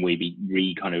 or can we be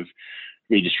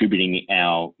redistributing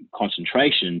our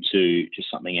concentration to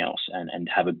something else and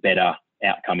have a better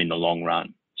outcome in the long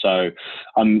run? So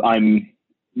I'm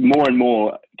more and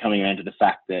more coming around to the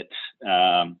fact that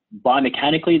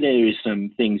biomechanically there is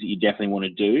some things that you definitely want to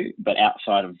do, but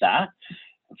outside of that,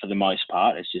 for the most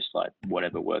part, it's just like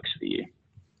whatever works for you.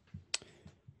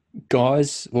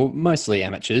 Guys, well, mostly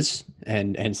amateurs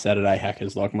and Saturday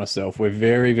hackers like myself, we're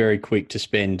very, very quick to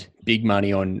spend big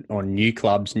money on new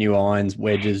clubs, new irons,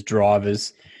 wedges,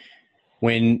 drivers,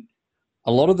 when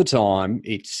a lot of the time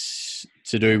it's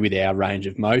to do with our range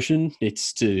of motion,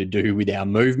 it's to do with our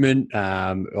movement,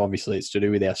 obviously it's to do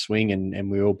with our swing,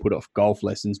 and we all put off golf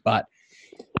lessons. But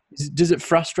does it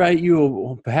frustrate you,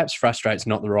 or perhaps frustrate's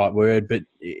not the right word, but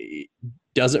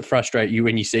does it frustrate you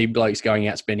when you see blokes going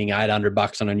out spending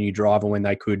 $800 on a new driver when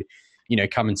they could,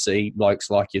 come and see blokes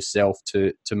like yourself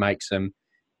to make some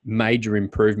major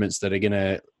improvements that are going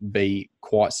to be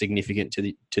quite significant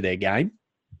to their game?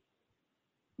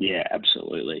 Yeah,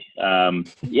 absolutely.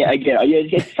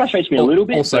 It frustrates me a little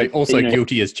bit. Also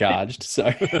guilty as charged.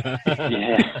 So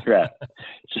yeah, right.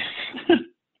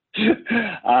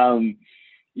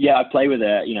 I play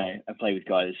with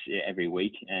guys every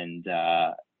week, and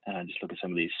I just look at some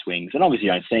of these swings, and obviously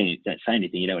don't say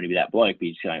anything. You don't want to be that bloke, but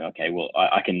you're just going, okay, well,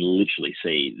 I can literally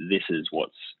see this is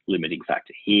what's limiting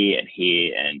factor here and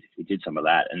here, and if we did some of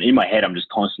that, and in my head, I'm just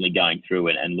constantly going through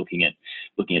it and looking at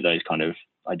those kind of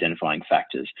identifying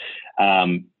factors.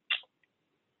 I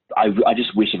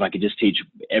just wish if I could just teach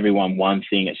everyone one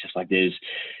thing. It's just like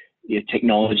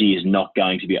technology is not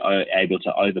going to be able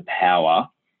to overpower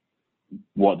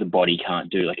what the body can't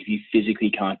do. Like, if you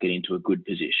physically can't get into a good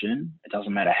position, it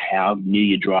doesn't matter how new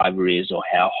your driver is or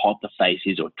how hot the face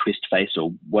is or twist face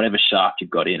or whatever shaft you've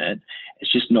got in it,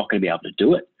 it's just not going to be able to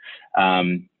do it.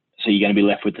 So you're going to be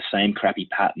left with the same crappy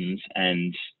patterns,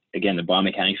 and again, the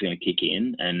biomechanics are going to kick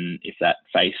in, and if that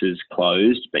face is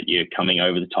closed, but you're coming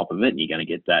over the top of it, and you're going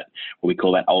to get that, what we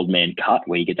call that old man cut,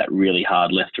 where you get that really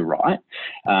hard left to right.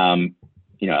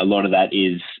 A lot of that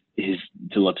is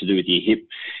a lot to do with your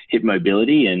hip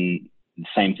mobility, and the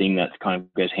same thing that kind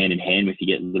of goes hand in hand with you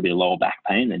get a little bit of lower back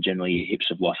pain, then generally your hips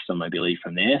have lost some mobility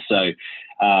from there. So,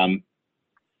 I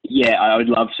would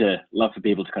love for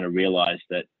people to kind of realize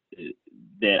that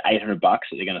that $800 that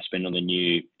they're going to spend on the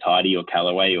new Tidy or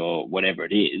Callaway or whatever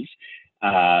it is,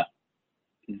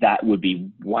 that would be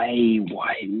way,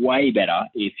 way, way better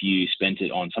if you spent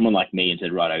it on someone like me and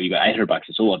said, right, you got $800,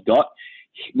 that's all I've got.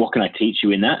 What can I teach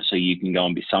you in that so you can go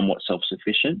and be somewhat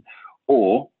self-sufficient?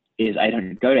 Or is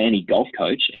 $800, go to any golf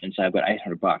coach and say, I've got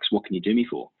 $800, what can you do me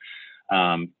for?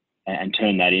 And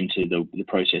turn that into the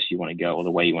process you want to go, or the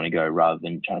way you want to go, rather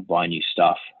than trying to buy new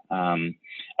stuff.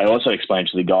 I also explain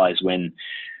to the guys when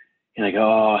they go,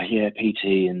 oh yeah,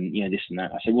 PT and this and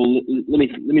that. I say, well, let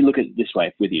me look at it this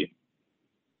way with you.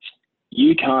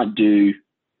 You can't do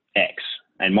X,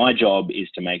 and my job is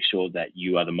to make sure that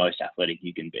you are the most athletic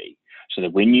you can be, so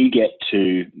that when you get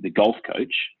to the golf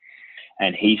coach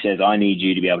and he says, I need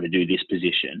you to be able to do this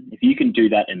position, if you can do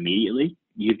that immediately,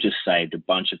 you've just saved a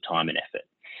bunch of time and effort.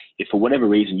 If for whatever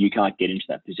reason you can't get into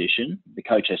that position, the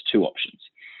coach has two options.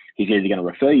 He's either going to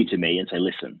refer you to me and say,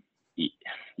 listen,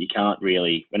 you can't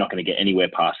really, we're not going to get anywhere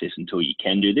past this until you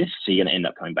can do this, so you're going to end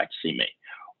up coming back to see me.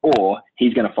 or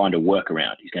he's going to find a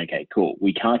workaround. He's going to, okay, cool.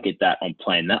 We can't get that on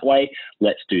plan that way.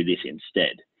 Let's do this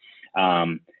instead.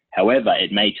 However,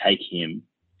 it may take him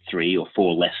 3 or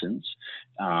 4 lessons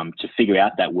to figure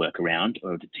out that workaround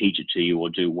or to teach it to you or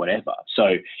do whatever.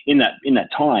 So in that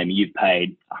time, you've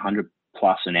paid $100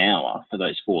 plus an hour for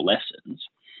those 4 lessons.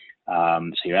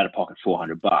 So you're out of pocket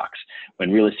 $400,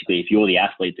 when realistically, if you're the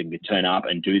athlete that can turn up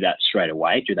and do that straight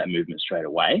away, do that movement straight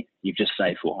away, you've just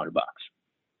saved $400.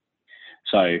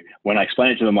 So when I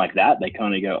explain it to them like that, they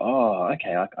kind of go, oh,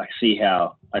 okay, I see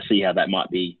how that might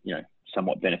be,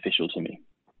 somewhat beneficial to me.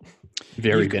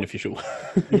 Very beneficial.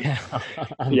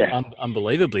 Yeah,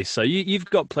 unbelievably. So you've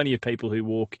got plenty of people who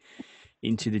walk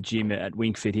into the gym at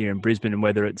Winkfit here in Brisbane, and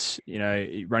whether it's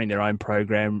running their own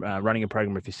program, running a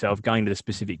program with yourself, going to the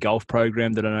specific golf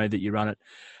program that I know that you run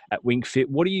at Winkfit.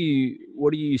 What do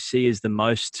you see as the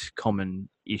most common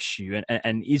issue,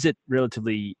 and is it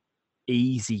relatively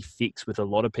easy fix with a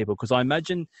lot of people? Because I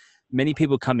imagine many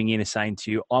people coming in are saying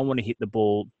to you, I want to hit the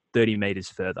ball 30 meters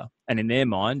further, and in their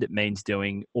mind it means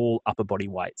doing all upper body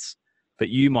weights. But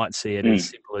you might see it as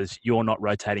simple as you're not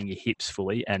rotating your hips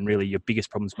fully, and really your biggest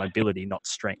problem is mobility, not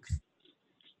strength.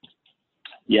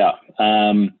 Yeah.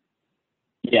 That's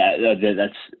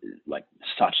like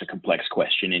such a complex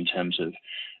question in terms of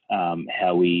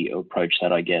how we approach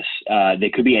that, I guess. There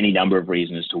could be any number of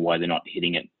reasons as to why they're not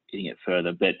hitting it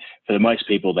further. But for the most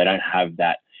people, they don't have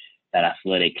that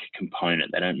athletic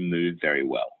component. They don't move very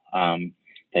well.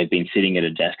 They've been sitting at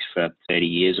a desk for 30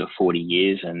 years or 40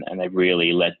 years, and they've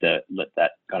really let that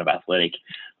kind of athletic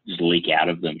just leak out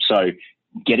of them. So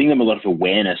getting them a lot of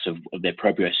awareness of their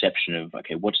proprioception of,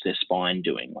 okay, what's their spine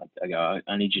doing? Like, I go,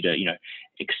 I need you to,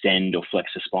 extend or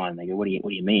flex the spine. And they go, what do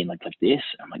you mean? Like this?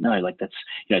 I'm like, no, like that's,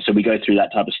 so we go through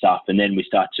that type of stuff, and then we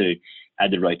start to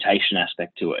add the rotation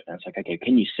aspect to it. And it's like, okay,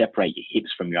 can you separate your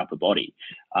hips from your upper body?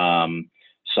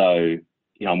 So,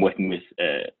 I'm working with,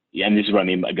 and this is what I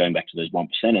mean by going back to those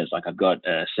 1%ers. Like, I've got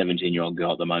a 17-year-old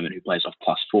girl at the moment who plays off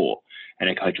 +4, and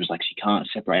her coach was like, she can't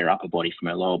separate her upper body from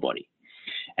her lower body.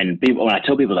 And when I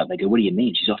tell people that, they go, what do you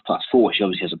mean? She's off +4. She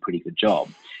obviously has a pretty good job.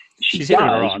 She's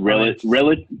does,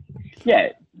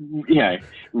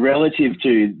 relative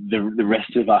to the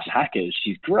rest of us hackers,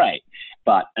 she's great.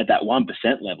 But at that 1%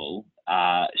 level,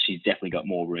 she's definitely got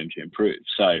more room to improve.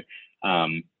 So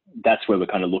that's where we're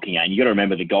kind of looking at. And you got to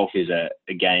remember, the golf is a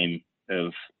game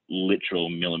of literal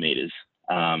millimeters.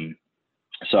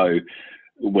 So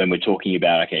when we're talking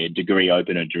about, okay, a degree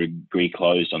open, a degree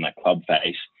closed on that club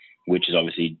face, which is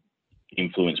obviously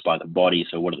influenced by the body.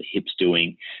 So what are the hips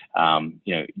doing?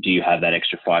 Do you have that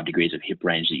extra 5 degrees of hip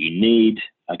range that you need?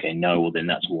 Okay, no, well then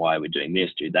that's why we're doing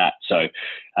this, do that. So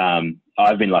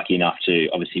I've been lucky enough to,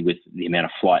 obviously with the amount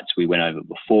of flights we went over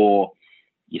before,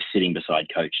 you're sitting beside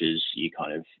coaches, you've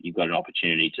got an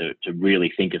opportunity to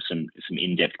really think of some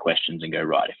in-depth questions and go,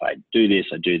 right, if I do this,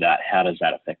 I do that, how does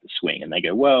that affect the swing? And they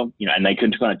go, well, and they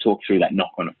can kind of talk through that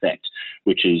knock-on effect,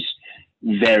 which is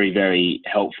very, very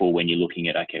helpful when you're looking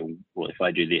at, okay, well, if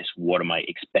I do this, what am I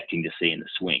expecting to see in the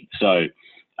swing? So,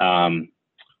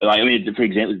 for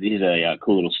example, here's a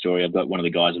cool little story. I've got one of the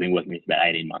guys I've been working with about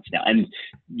 18 months now, and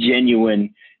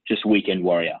genuine, just weekend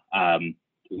warrior,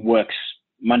 works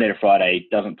Monday to Friday,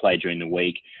 doesn't play during the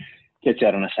week, gets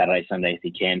out on a Saturday, Sunday if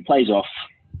he can, plays off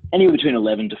anywhere between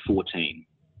 11 to 14.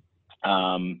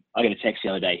 I got a text the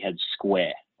other day, he had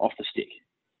square off the stick.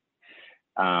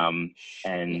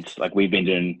 And like we've been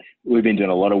doing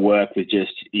a lot of work with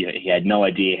just, he had no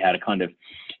idea how to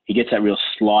he gets that real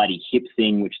slidey hip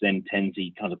thing, which then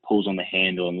he kind of pulls on the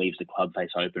handle and leaves the club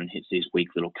face open and hits these weak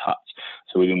little cuts.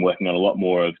 So we've been working on a lot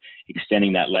more of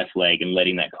extending that left leg and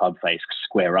letting that club face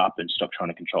square up and stop trying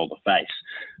to control the face.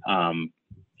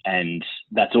 And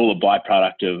that's all a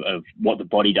byproduct of what the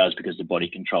body does, because the body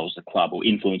controls the club, or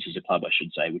influences the club, I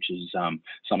should say, which is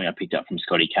something I picked up from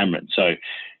Scotty Cameron. So,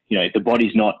 if the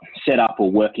body's not set up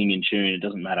or working in tune, it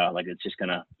doesn't matter. Like, it's just going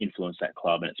to influence that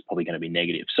club, and it's probably going to be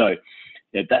negative. So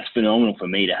that's phenomenal for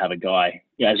me to have a guy,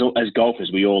 as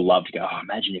golfers, we all love to go,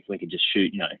 imagine if we could just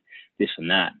shoot, this and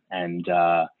that. And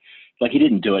he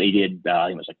didn't do it. He did, I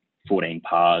think it was like 14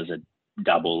 pars, a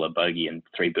double, a bogey, and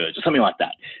 3 birds, or something like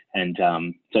that. And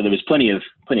so there was plenty of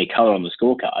color on the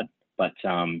scorecard, but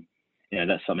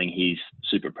that's something he's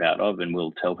super proud of and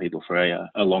will tell people for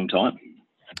a long time.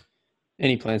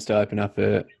 Any plans to open up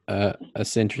a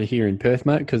centre here in Perth,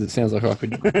 mate? Because it sounds like I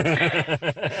could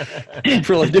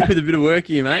probably do with a bit of work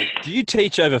here, mate. Do you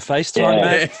teach over FaceTime,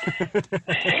 mate?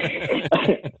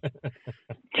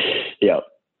 Yeah.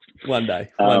 One day.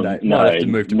 Might have to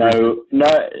move to Brisbane.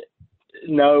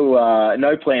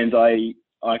 No plans.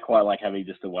 I quite like having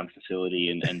just the one facility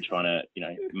and trying to,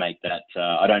 make that.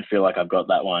 I don't feel like I've got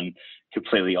that one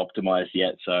completely optimized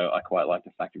yet. So I quite like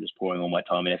the fact of just pouring all my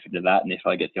time and effort into that. And if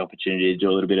I get the opportunity to do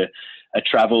a little bit of a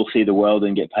travel, see the world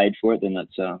and get paid for it, then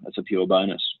that's a pure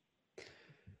bonus.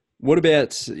 What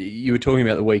about, you were talking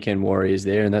about the weekend warriors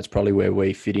there, and that's probably where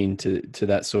we fit into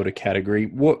that sort of category.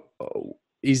 What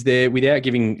is there, without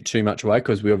giving too much away,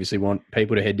 because we obviously want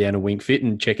people to head down to Winkfit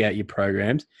and check out your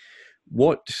programs,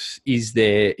 what is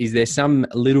there some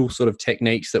little sort of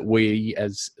techniques that we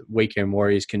as weekend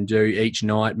warriors can do each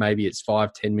night? Maybe it's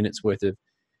 5-10 minutes worth of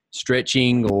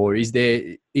stretching, or is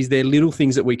there little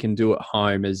things that we can do at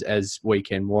home as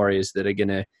weekend warriors that are going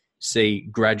to see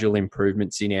gradual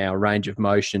improvements in our range of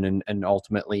motion and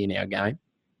ultimately in our game?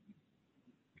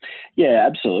 Yeah,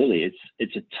 absolutely.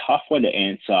 It's a tough one to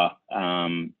answer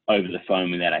over the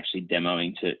phone without actually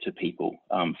demoing to people.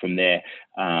 From there,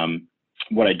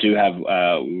 what I do have,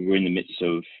 we're in the midst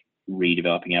of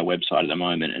redeveloping our website at the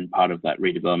moment, and part of that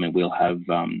redevelopment we'll have,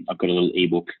 I've got a little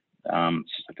ebook,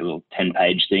 it's like a little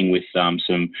 10-page thing with some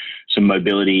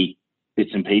mobility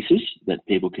bits and pieces that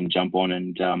people can jump on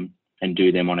and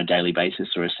do them on a daily basis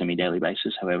or a semi-daily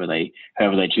basis, however they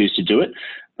choose to do it.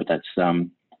 But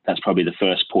that's probably the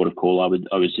first port of call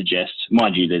I would suggest.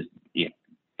 Mind you,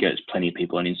 there's plenty of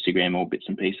people on Instagram or bits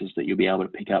and pieces that you'll be able to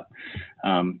pick up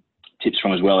tips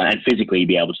from as well, and physically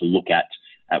be able to look at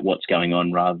what's going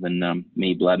on rather than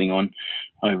me blabbing on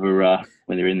over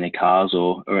whether in their cars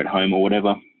or at home or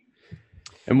whatever.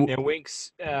 Now,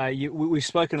 Winks, we've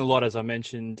spoken a lot, as I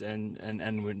mentioned, and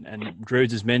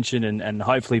Drews has mentioned, and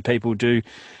hopefully people do,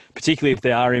 particularly if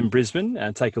they are in Brisbane,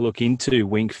 take a look into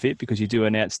Winkfit, because you do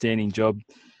an outstanding job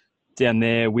down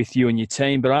there with you and your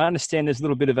team. But I understand there's a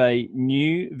little bit of a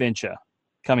new venture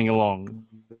coming along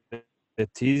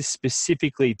that is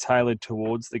specifically tailored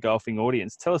towards the golfing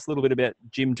audience. Tell us a little bit about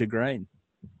Gym to Green.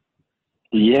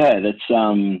 Yeah, that's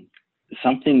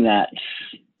something that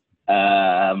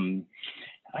I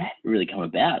hadn't really come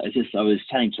about. I was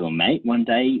chatting to a mate one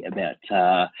day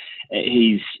about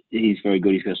he's very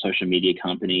good. He's got a social media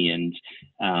company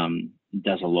and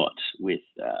does a lot with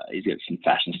he's got some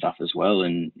fashion stuff as well,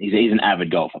 and he's an avid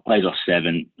golfer, plays off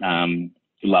 7,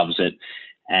 loves it.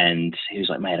 And he was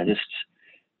like, mate, I just,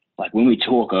 like, when we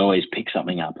talk, I always pick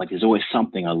something up. Like, there's always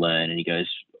something I learn. And he goes,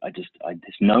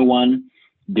 there's no one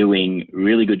doing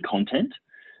really good content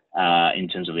in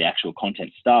terms of the actual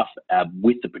content stuff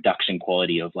with the production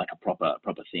quality of like a proper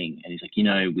thing. And he's like,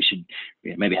 we should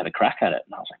maybe have a crack at it.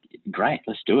 And I was like, great,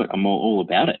 let's do it. I'm all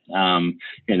about it.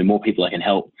 The more people I can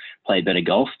help play better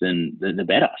golf, then the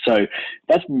better. So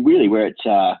that's really where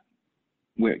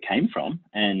it came from.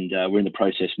 And we're in the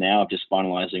process now of just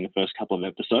finalizing the first couple of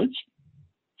episodes.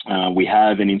 We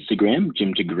have an Instagram,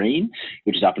 Gym to Green,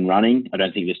 which is up and running. I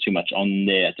don't think there's too much on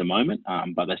there at the moment,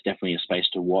 but that's definitely a space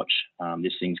to watch.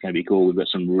 This thing's going to be cool. We've got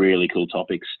some really cool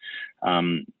topics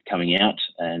coming out,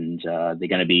 and they're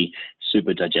going to be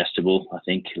super digestible. I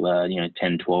think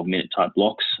 10, 12-minute type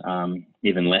blocks,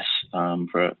 even less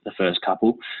for the first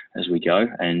couple as we go.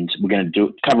 And we're going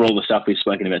to cover all the stuff we've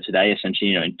spoken about today,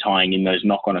 essentially, tying in those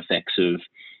knock-on effects of,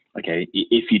 okay,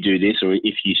 if you do this, or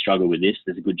if you struggle with this,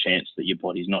 there's a good chance that your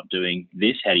body's not doing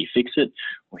this. How do you fix it?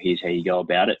 Or here's how you go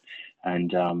about it,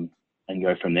 and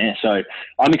go from there. So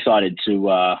I'm excited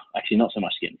to actually not so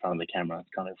much to get in front of the camera. It's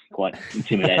kind of quite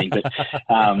intimidating, but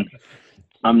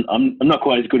I'm not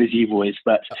quite as good as you boys.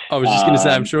 But I was just going to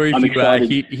say, I'm sure if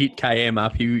you hit KM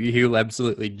up, he'll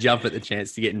absolutely jump at the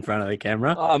chance to get in front of the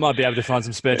camera. I might be able to find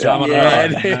some spare time.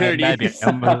 There it maybe. is.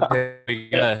 There we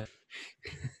go.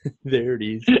 There it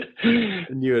is. I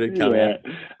knew it had come out.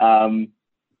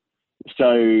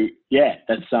 So yeah,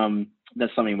 that's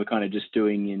something we're kind of just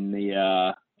doing in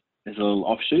the as a little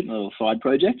offshoot, a little side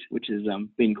project, which has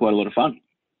been quite a lot of fun.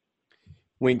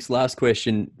 Winks, last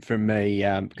question from me,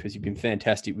 because you've been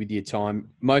fantastic with your time.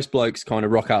 Most blokes kind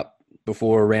of rock up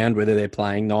before a round, whether they're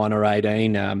playing 9 or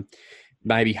 18,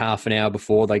 maybe half an hour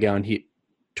before they go and hit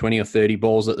 20 or 30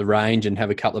 balls at the range and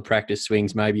have a couple of practice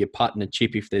swings, maybe a putt and a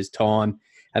chip if there's time,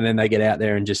 and then they get out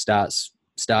there and just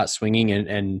start swinging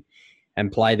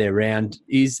and play their round.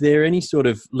 Is there any sort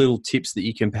of little tips that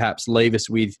you can perhaps leave us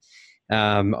with,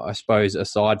 I suppose,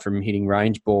 aside from hitting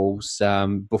range balls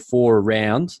before a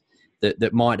round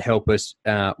that might help us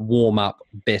warm up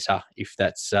better, if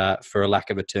that's for a lack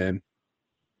of a term?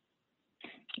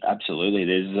 Absolutely.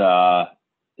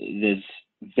 There's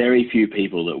very few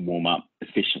people that warm up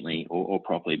efficiently or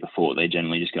properly before. They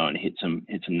generally just go and hit some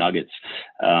nuggets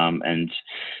and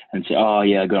say, oh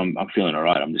yeah, I'm feeling all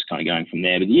right. I'm just kind of going from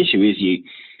there. But the issue is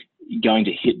you're going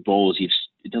to hit balls.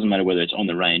 It doesn't matter whether it's on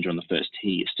the range or on the first tee.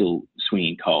 You're still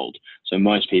swinging cold. So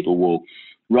most people will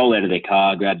roll out of their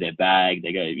car, grab their bag,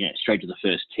 they go straight to the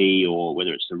first tee, or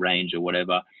whether it's the range or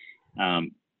whatever.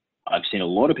 I've seen a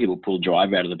lot of people pull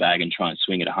driver out of the bag and try and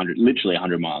swing at literally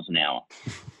 100 miles an hour.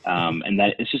 And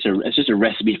that it's just a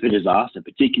recipe for disaster,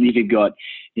 particularly if you've got,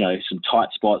 some tight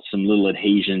spots, some little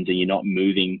adhesions, and you're not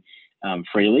moving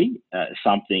freely.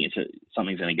 Something's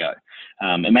going to go.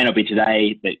 It may not be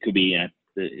today, but it could be,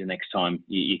 the next time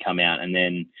you come out, and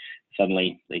then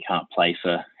suddenly they can't play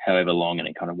for however long, and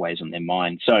it kind of weighs on their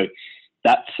mind. So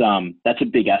that's a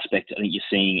big aspect. I think you're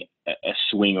seeing a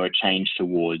swing or a change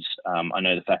towards. I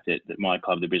know the fact that my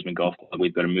club, the Brisbane Golf Club,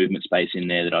 we've got a movement space in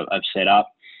there that I've set up.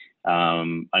 I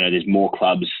know there's more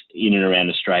clubs in and around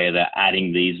Australia that are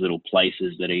adding these little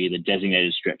places that are either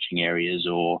designated stretching areas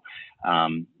or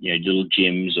little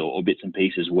gyms or bits and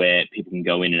pieces where people can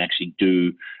go in and actually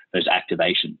do those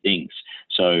activation things.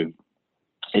 So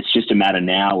it's just a matter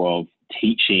now of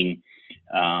teaching.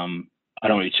 I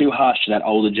don't want to be too harsh to that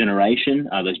older generation,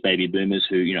 those baby boomers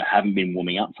who haven't been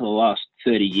warming up for the last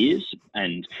 30 years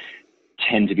and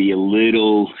tend to be a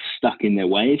little stuck in their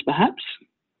ways, perhaps.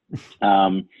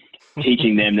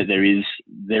 Teaching them that there is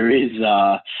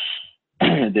a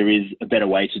better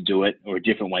way to do it, or a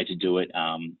different way to do it,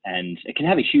 and it can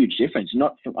have a huge difference,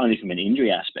 not only from an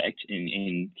injury aspect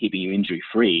in keeping you injury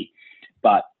free,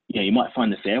 but you might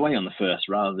find the fairway on the first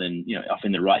rather than off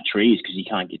in the right trees because you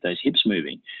can't get those hips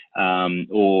moving,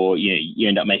 or you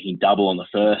end up making double on the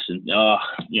first, and I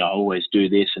always do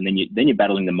this, and then you're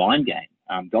battling the mind game.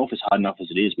 Golf is hard enough as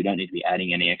it is. We don't need to be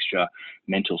adding any extra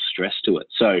mental stress to it.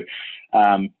 So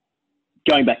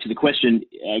going back to the question,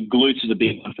 glutes is a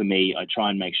big one for me. I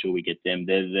try and make sure we get them.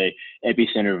 They're the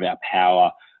epicenter of our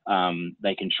power.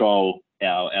 They control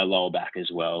our lower back as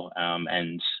well,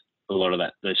 and a lot of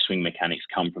those swing mechanics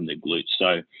come from the glutes.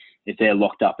 So if they're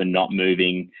locked up and not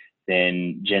moving,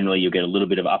 then generally you'll get a little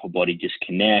bit of upper body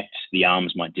disconnect. The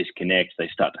arms might disconnect. They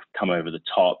start to come over the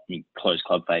top, you close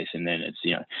club face, and then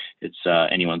it's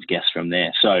anyone's guess from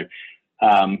there. So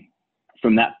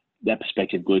from that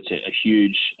perspective, glutes are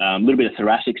huge. A little bit of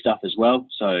thoracic stuff as well.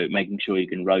 So making sure you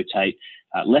can rotate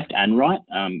left and right.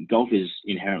 Golf is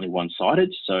inherently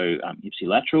one-sided, so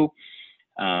ipsilateral.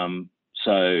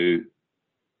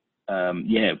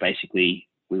 Basically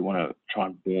we want to try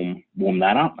and warm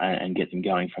that up and get them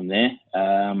going from there.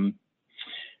 Some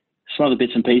other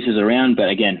bits and pieces around, but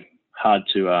again, hard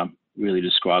to really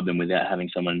describe them without having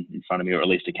someone in front of me, or at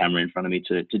least a camera in front of me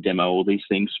to demo all these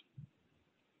things.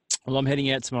 Well, I'm heading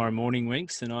out tomorrow morning,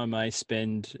 Winks, and I may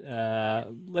spend,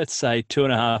 let's say,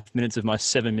 2.5 minutes of my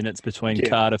 7 minutes between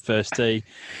car to first tee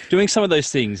doing some of those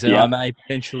things. And I may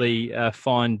potentially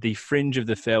find the fringe of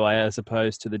the fairway as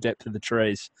opposed to the depth of the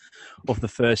trees off the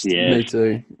first tee. Me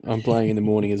too. I'm playing in the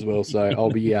morning as well, so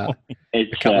I'll be a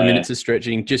couple of minutes of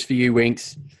stretching just for you,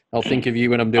 Winks. I'll think of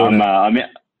you when I'm doing it.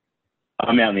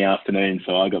 I'm out in the afternoon,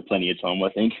 so I've got plenty of time, I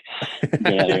think. Get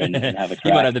out there and have a crack.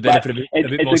 You might have the benefit of a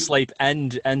bit more sleep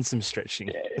and some stretching.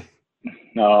 Yeah.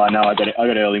 No, I know. I got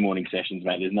early morning sessions,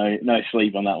 mate. There's no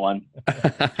sleep on that one.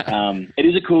 It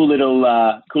is a cool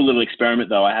little experiment,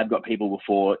 though. I have got people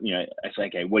before, I say,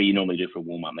 okay, what do you normally do for a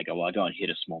warm-up? And they go, well, I go and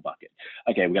hit a small bucket.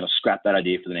 Okay, we're going to scrap that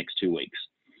idea for the next 2 weeks.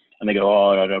 And they go,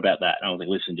 oh, I don't know about that. And I was like,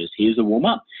 listen, just here's the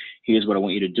warm-up. Here's what I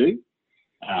want you to do.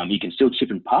 You can still chip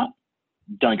and putt.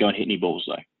 Don't go and hit any balls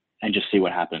though, and just see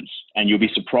what happens. And you'll be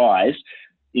surprised,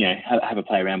 have a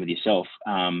play around with yourself.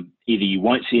 Either you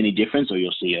won't see any difference or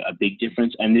you'll see a big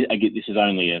difference. And this is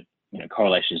only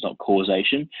correlation is not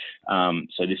causation.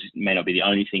 So this may not be the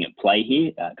only thing at play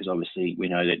here, because obviously we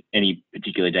know that any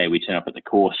particular day we turn up at the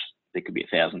course, there could be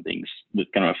 1,000 things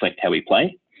that's going to affect how we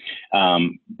play.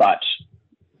 But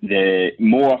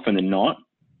more often than not,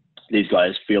 these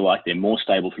guys feel like they're more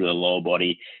stable through the lower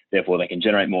body, therefore they can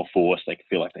generate more force, they can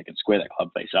feel like they can square that club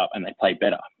face up, and they play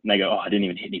better. And they go, oh, I didn't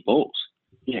even hit any balls.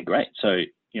 Yeah, great. So,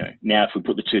 now if we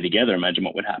put the two together, imagine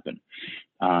what would happen.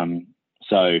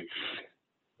 So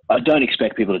I don't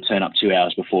expect people to turn up 2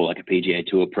 hours before like a PGA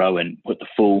Tour pro and put the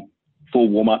full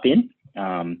warm-up in,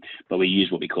 but we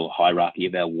use what we call a hierarchy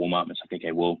of our warm-up. It's like,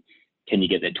 okay, well, can you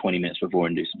get there 20 minutes before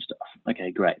and do some stuff?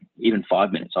 Okay, great. Even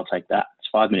 5 minutes, I'll take that.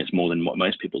 5 minutes more than what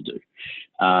most people do.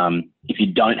 If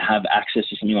you don't have access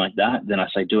to something like that, then I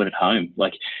say do it at home.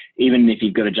 Like, even if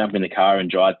you've got to jump in the car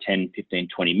and drive 10, 15,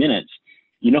 20 minutes,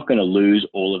 you're not going to lose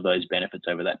all of those benefits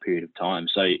over that period of time.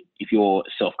 So if you're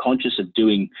self-conscious of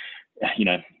doing,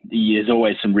 there's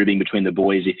always some ribbing between the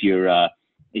boys if you're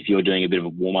doing a bit of a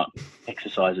warm-up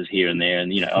exercises here and there,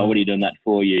 and oh, what are you doing that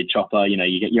for? You chopper,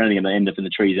 you're only going to end up in the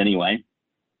trees anyway.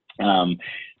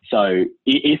 So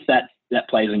if that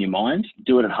plays on your mind,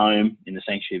 do it at home in the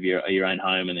sanctuary of your own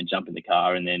home, and then jump in the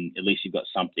car, and then at least you've got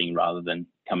something rather than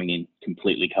coming in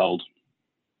completely cold.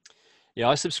 Yeah,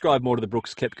 I subscribe more to the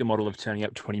Brooks Koepka model of turning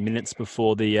up 20 minutes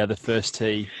before the first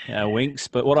tee, Winks.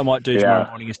 But what I might do tomorrow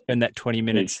morning is spend that 20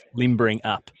 minutes limbering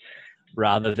up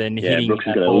rather than hitting. Brooks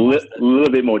has got a little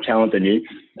bit more talent than you.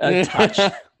 A touch.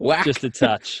 Just a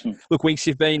touch. Look, Winks,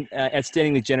 you've been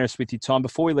outstandingly generous with your time.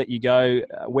 Before we let you go,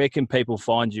 where can people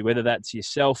find you, whether that's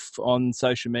yourself on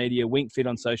social media, Winkfit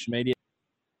on social media?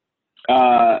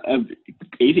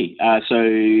 Easy. So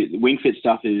Winkfit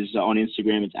stuff is on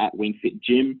Instagram. It's at Winkfit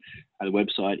Gym. The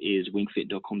website is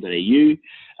winkfit.com.au.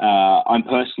 I'm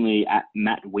personally at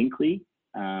Matt Winkley,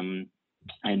 and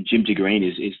Jim to Green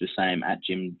is the same, at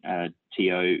Jim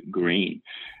T.O. Green.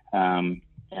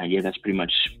 That's pretty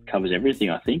much covers everything,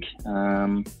 I think.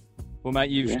 Well, mate,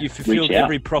 you've fulfilled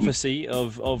every prophecy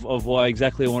of why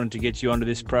exactly I wanted to get you onto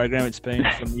this program. It's been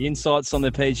from the insights on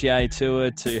the PGA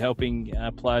Tour to helping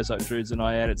players like Drudes and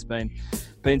I out. It's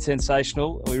been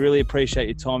sensational. We really appreciate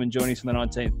your time and joining us on the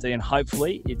 19th tee, and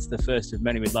hopefully it's the first of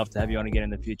many. We'd love to have you on again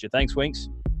in the future. Thanks, Winks.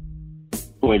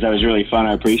 Boys, that was really fun.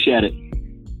 I appreciate it.